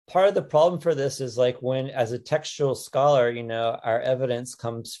 part of the problem for this is, like, when, as a textual scholar, our evidence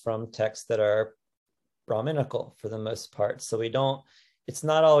comes from texts that are Brahminical for the most part. So it's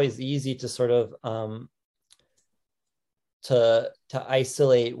not always easy to sort of to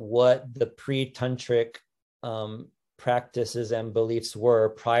isolate what the pre-tantric practices and beliefs were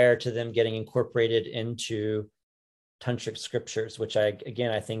prior to them getting incorporated into tantric scriptures, which I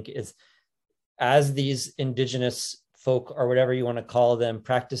think is, as these indigenous folk, or whatever you want to call them,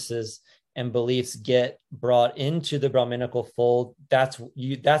 practices and beliefs get brought into the Brahminical fold,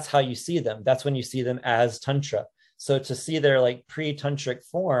 that's how you see them. That's when you see them as Tantra. So to see their like pre-tantric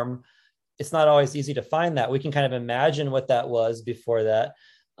form, it's not always easy to find that. We can kind of imagine what that was before that.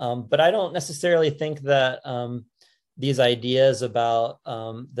 But I don't necessarily think that these ideas about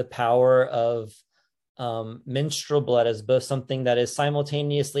the power of menstrual blood as both something that is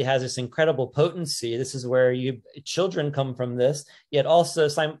simultaneously has this incredible potency. This is where children come from this, yet also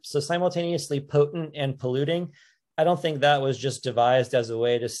simultaneously potent and polluting. I don't think that was just devised as a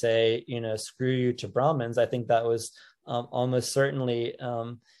way to say, screw you to Brahmins. I think that was almost certainly,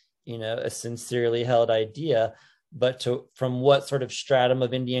 a sincerely held idea. but from what sort of stratum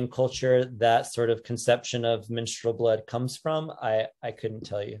of Indian culture that sort of conception of menstrual blood comes from, I couldn't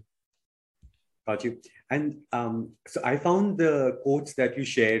tell you. Got you. And so I found the quotes that you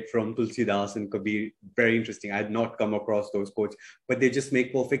shared from Tulsidas and Kabir very interesting. I had not come across those quotes, but they just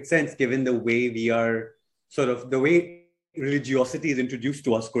make perfect sense given the way we are sort of the way religiosity is introduced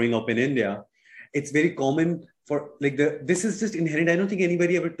to us growing up in India. It's very common for like this is just inherent. I don't think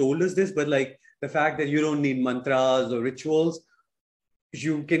anybody ever told us this, but like the fact that you don't need mantras or rituals,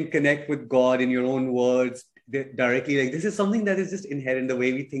 you can connect with God in your own words directly. Like this is something that is just inherent the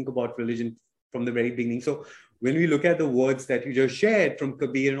way we think about religion from the very beginning. So when we look at the words that you just shared from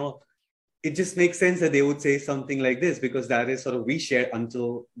Kabir and all, it just makes sense that they would say something like this because that is sort of we share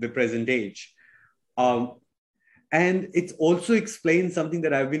until the present age. And it also explains something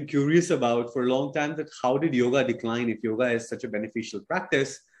that I've been curious about for a long time, that how did yoga decline if yoga is such a beneficial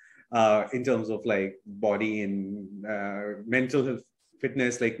practice in terms of like body and mental health,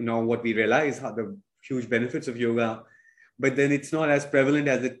 fitness, like now what we realize how the huge benefits of yoga, but then it's not as prevalent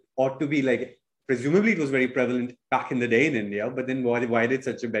as it ought to be. Like presumably it was very prevalent back in the day in India, but then why did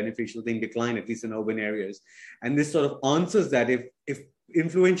such a beneficial thing decline, at least in urban areas? And this sort of answers that if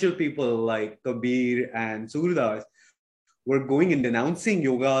influential people like Kabir and Surdas were going and denouncing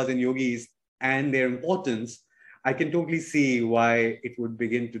yogas and yogis and their importance, I can totally see why it would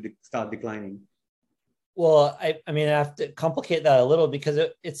begin to start declining. Well, I mean, I have to complicate that a little because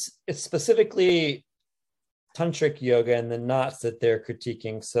it's specifically tantric yoga and the knots that they're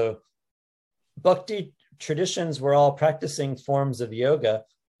critiquing. So Bhakti traditions were all practicing forms of yoga,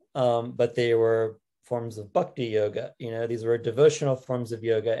 but they were forms of Bhakti yoga. You know, these were devotional forms of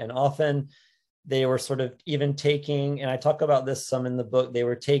yoga, and often they were sort of even taking, and I talk about this some in the book, they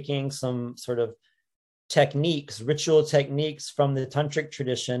were taking some sort of techniques, ritual techniques from the tantric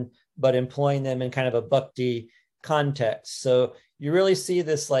tradition, but employing them in kind of a Bhakti context. So you really see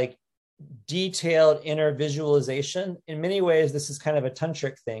this like detailed inner visualization. In many ways, this is kind of a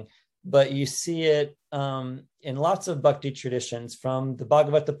tantric thing, but you see it in lots of Bhakti traditions, from the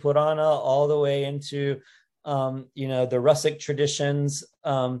Bhagavata Purana all the way into, the Rasic traditions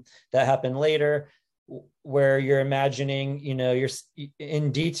that happen later, where you're imagining, you're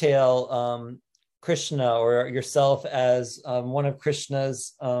in detail Krishna or yourself as one of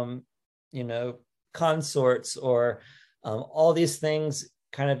Krishna's, consorts, or all these things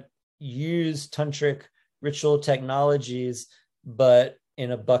kind of use tantric ritual technologies, but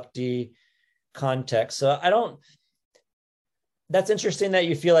in a Bhakti context. So that's interesting that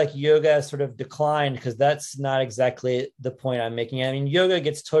you feel like yoga has sort of declined, because that's not exactly the point I'm making. I mean, yoga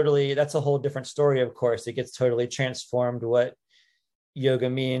gets that's a whole different story, of course. It gets totally transformed what yoga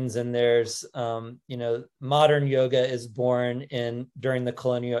means. And there's, modern yoga is born during the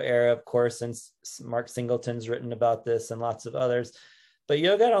colonial era, of course, and Mark Singleton's written about this and lots of others. But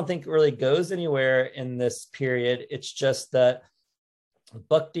yoga, I don't think really goes anywhere in this period. It's just that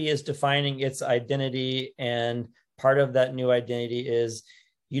Bhakti is defining its identity, and part of that new identity is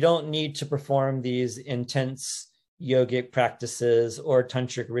you don't need to perform these intense yogic practices or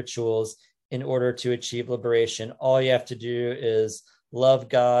tantric rituals in order to achieve liberation. All you have to do is love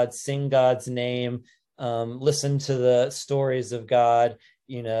God, sing God's name, listen to the stories of God,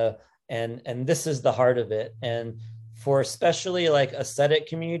 and this is the heart of it. And for especially like ascetic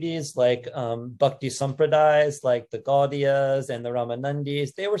communities, like Bhakti Sampradayas, like the Gaudiyas and the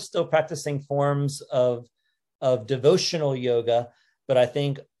Ramanandis, they were still practicing forms of devotional yoga. But I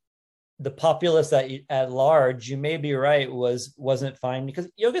think the populace at large, you may be right, wasn't fine, because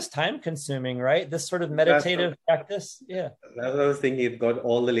yoga is time consuming, right? This sort of meditative practice. Yeah. That's what I was thinking. It got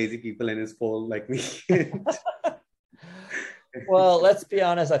all the lazy people in his fold like me. Well, let's be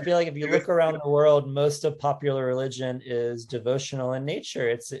honest. I feel like if you look around the world, most of popular religion is devotional in nature.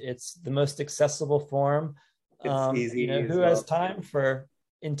 It's the most accessible form. It's easy. Who has time for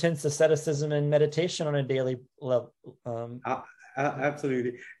intense asceticism and meditation on a daily level?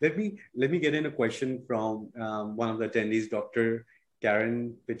 Absolutely. Let me get in a question from one of the attendees, Dr.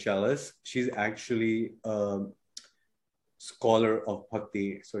 Karen Pichalis. She's actually a scholar of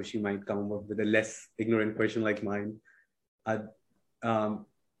Bhakti, so she might come up with a less ignorant question like mine.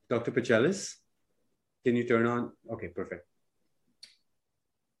 Dr. Pichalis, can you turn on? Okay, perfect.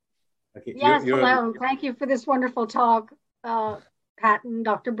 Okay. Yes, hello. Thank you for this wonderful talk, Pat and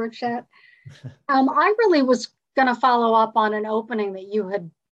Dr. Burchett. I really was going to follow up on an opening that you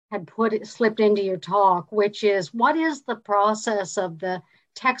had slipped into your talk, which is, what is the process of the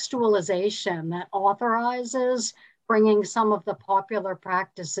textualization that authorizes bringing some of the popular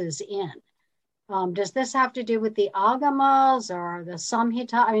practices in? Does this have to do with the agamas or the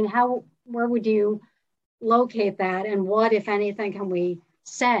samhita? I mean, where would you locate that, and what, if anything, can we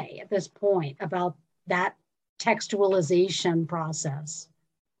say at this point about that textualization process?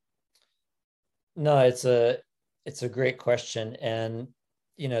 No, it's a great question. And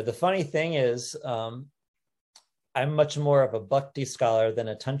the funny thing is, I'm much more of a Bhakti scholar than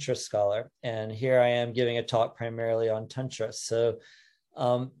a Tantra scholar. And here I am giving a talk primarily on Tantra. So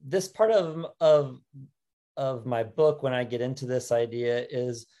this part of my book, when I get into this idea,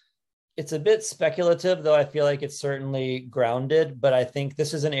 it's a bit speculative, though I feel like it's certainly grounded. But I think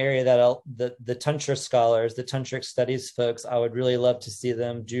this is an area that the Tantra scholars, the Tantric studies folks, I would really love to see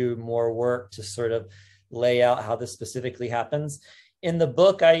them do more work to sort of lay out how this specifically happens. In the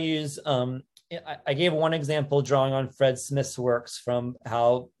book, I gave one example drawing on Fred Smith's works from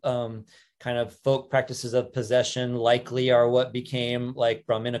how kind of folk practices of possession likely are what became like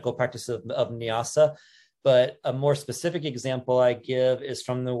Brahminical practices of Nyasa. But a more specific example I give is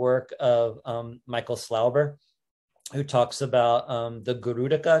from the work of Michael Slauber, who talks about the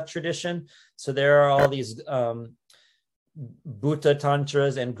Garudika tradition. So there are all these Bhuta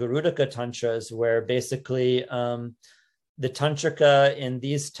Tantras and Garudika Tantras, where basically the Tantrika in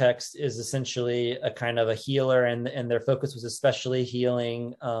these texts is essentially a kind of a healer, and their focus was especially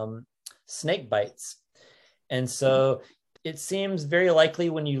healing snake bites. And so it seems very likely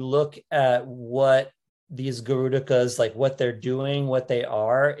when you look at what these Garudikas, like what they're doing, what they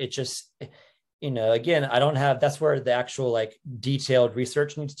are, it just, again, that's where the actual like detailed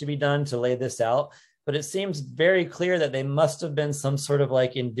research needs to be done to lay this out. But it seems very clear that they must have been some sort of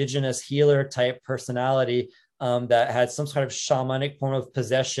like indigenous healer type personality that had some sort of shamanic form of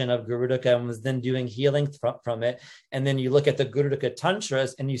possession of Garudika and was then doing healing from it. And then you look at the Garudika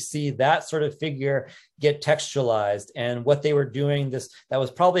Tantras and you see that sort of figure get textualized. And what they were doing, that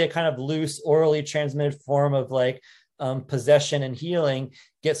was probably a kind of loose, orally transmitted form of like possession and healing,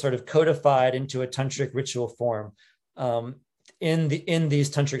 get sort of codified into a tantric ritual form in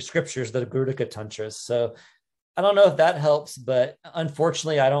these tantric scriptures, the Garudika Tantras. So I don't know if that helps, but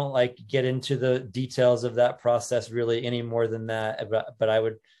unfortunately, I don't like get into the details of that process really any more than that.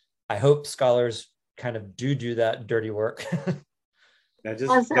 But I hope scholars kind of do that dirty work. That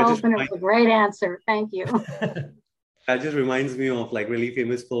was a great answer. Thank you. That just reminds me of like really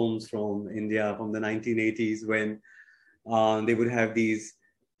famous films from India from the 1980s when they would have these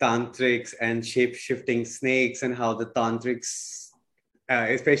tantrics and shape-shifting snakes, and how the tantrics,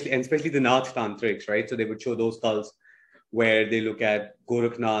 especially the Nath tantrics, right? So they would show those cults where they look at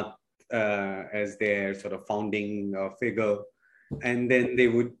Gorakhnath as their sort of founding figure, and then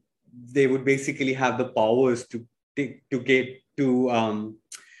they would basically have the powers to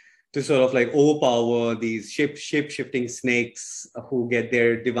sort of like overpower these shape-shifting snakes who get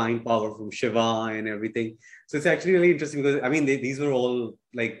their divine power from Shiva and everything. So it's actually really interesting because, I mean, these were all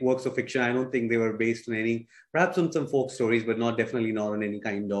like works of fiction. I don't think they were based on perhaps on some folk stories, but definitely not on any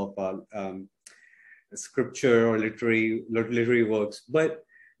kind of scripture or literary works. But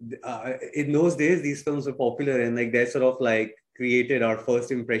in those days, these films were popular, and like they sort of like created our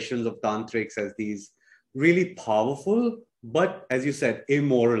first impressions of tantrics as these really powerful, but as you said,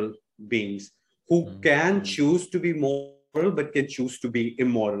 immoral beings who can choose to be moral, but can choose to be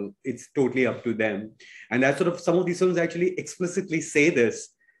immoral. It's totally up to them. And that's sort of, some of these films actually explicitly say this,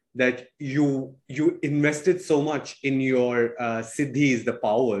 that you invested so much in your siddhis, the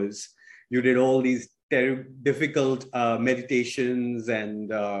powers. You did all these difficult meditations and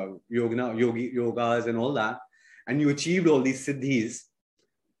yogas and all that, and you achieved all these siddhis,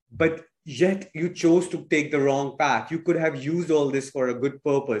 but yet you chose to take the wrong path. You could have used all this for a good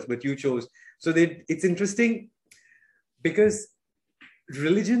purpose, but you chose. So it's interesting because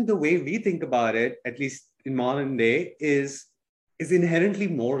religion, the way we think about it, at least in modern day, is inherently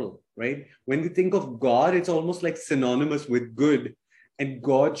moral, right? When we think of God, it's almost like synonymous with good, and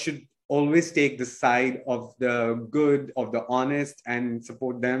God should always take the side of the good, of the honest, and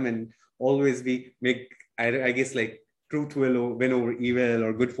support them, and always I guess like truth will win over evil,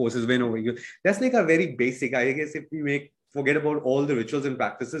 or good forces win over evil. That's like a very basic, I guess, if we forget about all the rituals and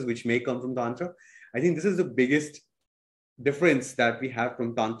practices which may come from Tantra, I think this is the biggest difference that we have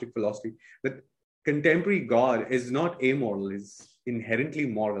from Tantric philosophy. That contemporary God is not amoral, is inherently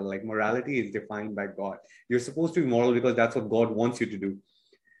moral. Like morality is defined by God. You're supposed to be moral because that's what God wants you to do.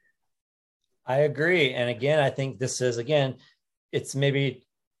 I agree. And again, I think it's maybe,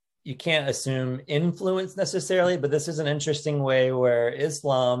 you can't assume influence necessarily, but this is an interesting way where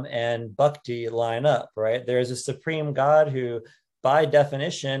Islam and Bhakti line up, right? There is a supreme God who, by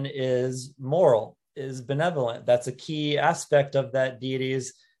definition, is moral, is benevolent. That's a key aspect of that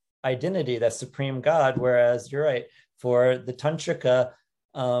deity's identity, that supreme God. Whereas you're right, for the Tantrika,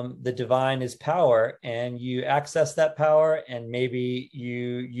 the divine is power, and you access that power, and maybe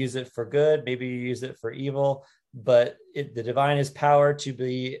you use it for good, maybe you use it for evil, but the divine is power to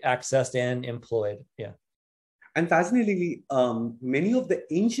be accessed and employed. Yeah. And fascinatingly, many of the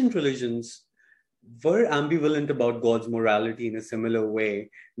ancient religions were ambivalent about God's morality in a similar way,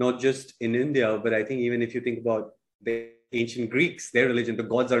 not just in India, but I think even if you think about the ancient Greeks, their religion, the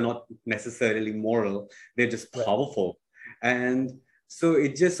gods are not necessarily moral, they're just powerful. Right. And so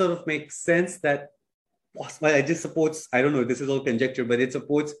it just sort of makes sense that, well, it just supports, I don't know, this is all conjecture, but it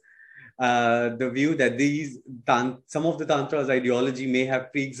supports the view that some of the Tantra's ideology may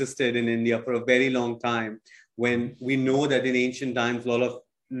have pre-existed in India for a very long time, when we know that in ancient times, a lot of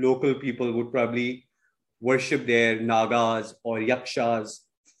local people would probably worship their nagas or yakshas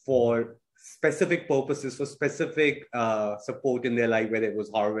for specific purposes, for specific support in their life, whether it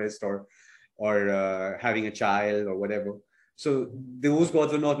was harvest or having a child or whatever. So those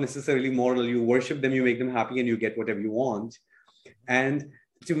gods are not necessarily moral. You worship them, you make them happy, and you get whatever you want. And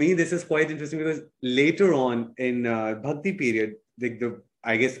to me, this is quite interesting because later on in Bhakti period,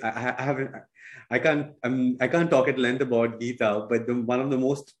 I guess I can't talk at length about Gita, but one of the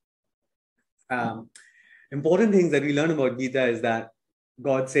most important things that we learn about Gita is that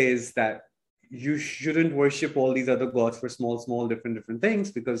God says that you shouldn't worship all these other gods for small, different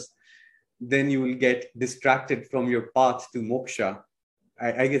things, because then you will get distracted from your path to moksha.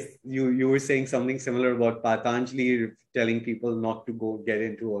 I guess you were saying something similar about Patanjali telling people not to go get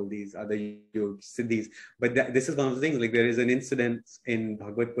into all these other siddhis. But this is one of the things, like there is an incident in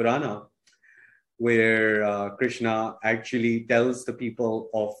Bhagavad Purana where Krishna actually tells the people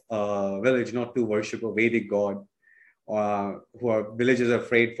of a village not to worship a Vedic god, villagers are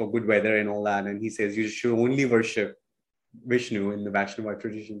afraid for good weather and all that. And he says, you should only worship Vishnu in the Vaishnava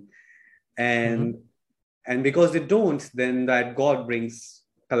tradition. And because they don't, then that god brings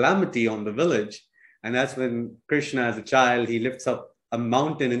calamity on the village. And that's when Krishna, as a child, he lifts up a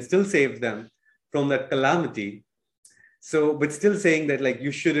mountain and still saves them from that calamity. So, but still saying that like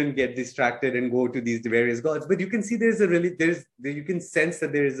you shouldn't get distracted and go to these various gods. But you can see you can sense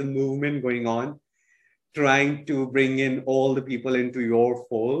that there is a movement going on, trying to bring in all the people into your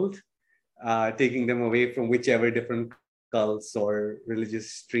fold, taking them away from whichever different cults or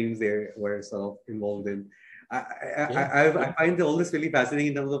religious streams they were sort of involved in. I find all this really fascinating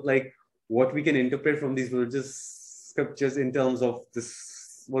in terms of like what we can interpret from these religious scriptures in terms of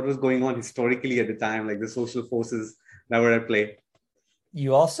this, what was going on historically at the time, like the social forces that were at play.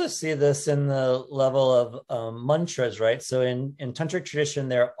 You also see this in the level of mantras, right? So in tantric tradition,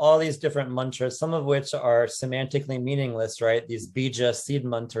 there are all these different mantras, some of which are semantically meaningless, right? These bija seed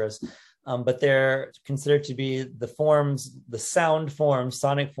mantras, but they're considered to be the sound forms,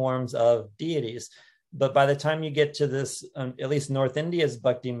 sonic forms of deities. But by the time you get to this, at least North India's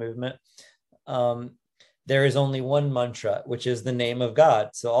Bhakti movement, there is only one mantra, which is the name of God.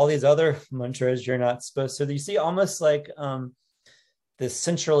 So all these other mantras, you're not supposed to. So you see almost like this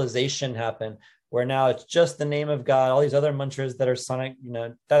centralization happen, where now it's just the name of God. All these other mantras that are sonic,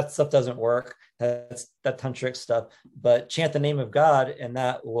 that stuff doesn't work. That's that tantric stuff. But chant the name of God, and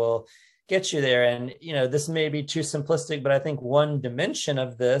that will get you there. And this may be too simplistic, but I think one dimension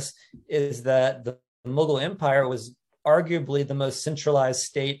of this is that the Mughal Empire was arguably the most centralized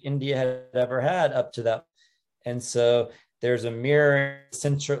state India had ever had up to that. And so there's a mirror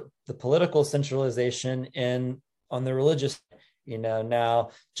the political centralization on the religious. Now,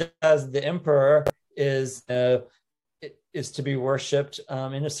 just as the emperor is to be worshipped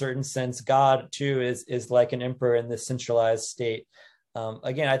in a certain sense, God too is like an emperor in this centralized state.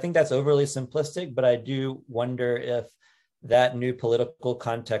 Again, I think that's overly simplistic, but I do wonder if that new political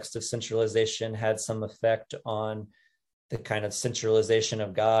context of centralization had some effect on the kind of centralization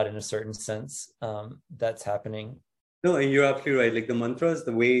of God in a certain sense that's happening. No, and you're absolutely right. Like the mantras,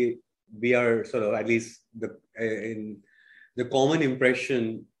 the way we are sort of, at least in the common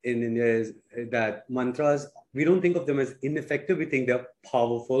impression in India is that mantras, we don't think of them as ineffective. We think they're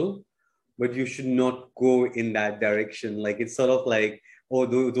powerful, but you should not go in that direction. Like it's sort of like, oh,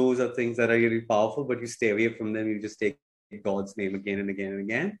 those are things that are really powerful, but you stay away from them. You just take God's name again and again and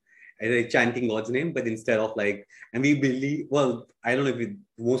again. And like chanting God's name, but instead of like, and we believe, well, I don't know if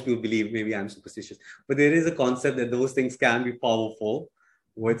most people believe, maybe I'm superstitious, but there is a concept that those things can be powerful,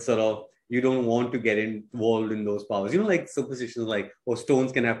 with sort of, you don't want to get involved in those powers. Like superstitions, like, oh,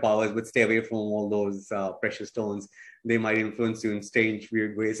 stones can have powers, but stay away from all those precious stones. They might influence you in strange,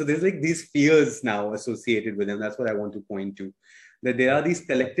 weird ways. So there's like these fears now associated with them. That's what I want to point to. That there are these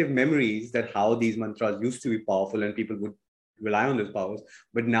collective memories that how these mantras used to be powerful and people would rely on those powers,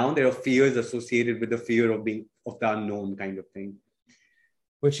 but now there are fears associated with the fear of the unknown kind of thing.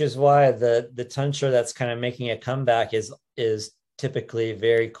 which is why the tantra that's kind of making a comeback is typically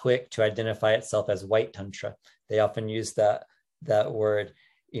very quick to identify itself as white tantra. They often use that word,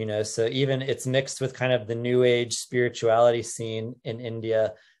 you know. So even it's mixed with kind of the new age spirituality scene in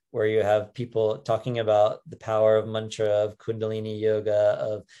India, where you have people talking about the power of mantra, of kundalini yoga,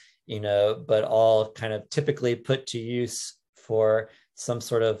 of, you know, but all kind of typically put to use for some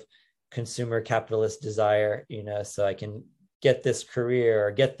sort of consumer capitalist desire, you know, so I can get this career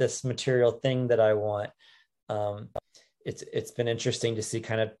or get this material thing that I want. It's been interesting to see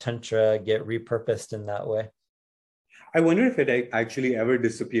kind of tantra get repurposed in that way. I wonder if it actually ever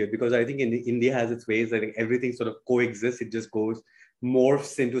disappeared, because I think India has its ways. I think everything sort of coexists. It just goes,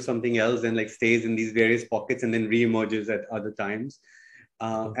 morphs into something else and like stays in these various pockets and then reemerges at other times.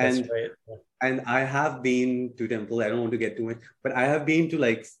 And right. And I have been to temples. I don't want to get too much, but I have been to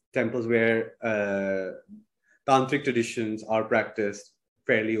like temples where tantric traditions are practiced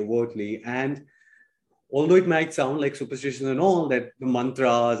fairly overtly. And although it might sound like superstition and all, that the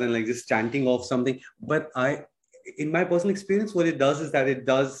mantras and like just chanting off something, but in my personal experience, what it does is that it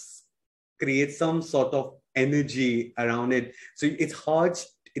does create some sort of energy around it. So it's hard.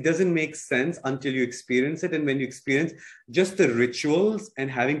 It doesn't make sense until you experience it. And when you experience just the rituals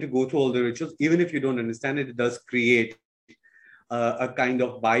and having to go through all the rituals, even if you don't understand it, it does create a kind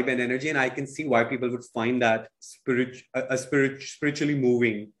of vibe and energy. And I can see why people would find that spiritually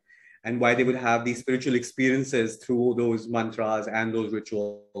moving, and why they would have these spiritual experiences through those mantras and those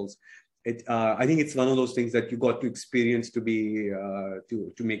rituals. I think it's one of those things that you got to experience to be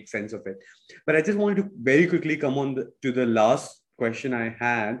to make sense of it. But I just wanted to very quickly come on to the last question I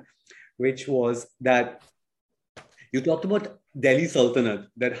had, which was that you talked about Delhi Sultanate,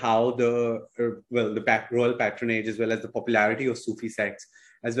 that how the royal patronage, as well as the popularity of Sufi sects,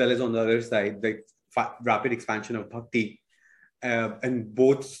 as well as on the other side, the rapid expansion of bhakti, and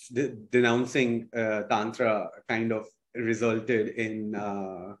both denouncing Tantra kind of resulted in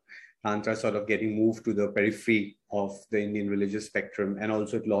Tantra sort of getting moved to the periphery of the Indian religious spectrum, and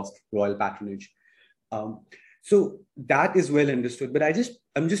also it lost royal patronage. So that is well understood. But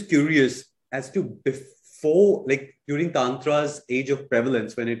I'm just curious as to before, like during Tantra's age of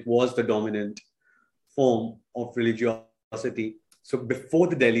prevalence, when it was the dominant form of religiosity, so before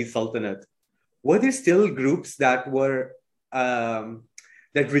the Delhi Sultanate, were there still groups that were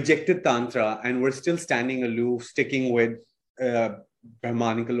that rejected Tantra and were still standing aloof, sticking with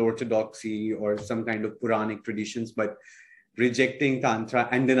Brahmanical orthodoxy or some kind of Puranic traditions, but rejecting Tantra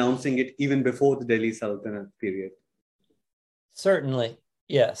and denouncing it even before the Delhi Sultanate period? Certainly,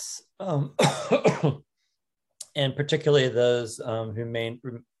 yes. And particularly those who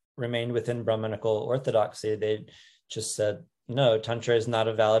remained within Brahmanical orthodoxy, they just said, no, Tantra is not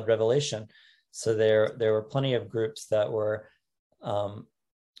a valid revelation. So there were plenty of groups that were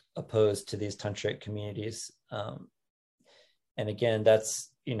opposed to these tantric communities. And again, that's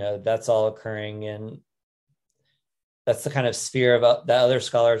all occurring in, that's the kind of sphere of that other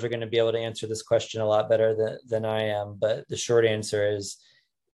scholars are going to be able to answer this question a lot better than I am. But the short answer is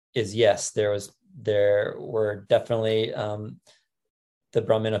yes, there were definitely the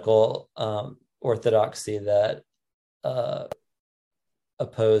Brahminical orthodoxy that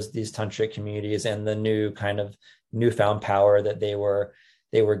opposed these tantric communities and the newfound power that they were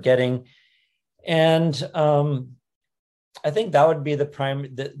getting. And I think that would be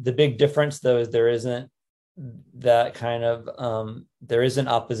the big difference, though, is there isn't that kind of there isn't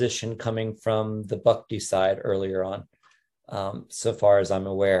opposition coming from the Bhakti side earlier on. So far as I'm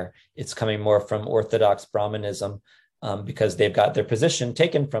aware, it's coming more from Orthodox Brahmanism, because they've got their position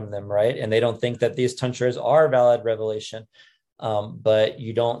taken from them, right? And they don't think that these tantras are valid revelation. But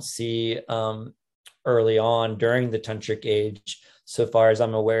you don't see early on during the tantric age, so far as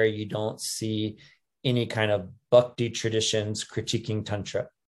I'm aware, you don't see any kind of Bhakti traditions critiquing Tantra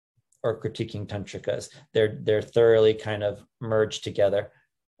or critiquing Tantrikas. They're thoroughly kind of merged together.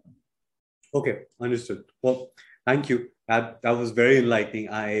 Okay, understood. Well, thank you. That was very enlightening.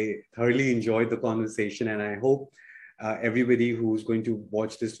 I thoroughly enjoyed the conversation, and I hope everybody who's going to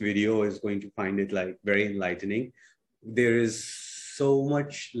watch this video is going to find it like very enlightening. There is so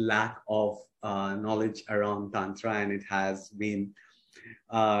much lack of knowledge around Tantra, and it has been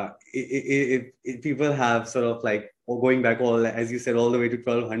people have sort of like, going back as you said, all the way to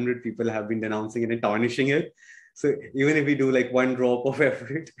 1200, people have been denouncing it and tarnishing it. So even if we do like one drop of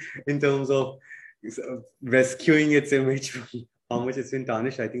effort in terms of rescuing its image from how much it's been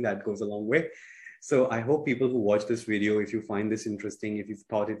tarnished, I think that goes a long way. So I hope people who watch this video, if you find this interesting, if you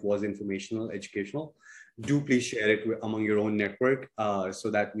thought it was informational, educational, do please share it among your own network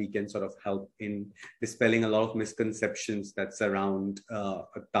so that we can sort of help in dispelling a lot of misconceptions that surround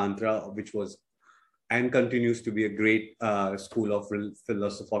Tantra, which was and continues to be a great school of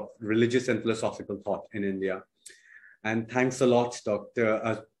religious and philosophical thought in India. And thanks a lot,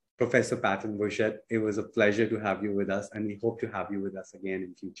 Professor Patan Burchett. It was a pleasure to have you with us, and we hope to have you with us again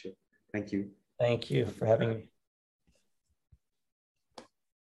in future. Thank you. Thank you for having me.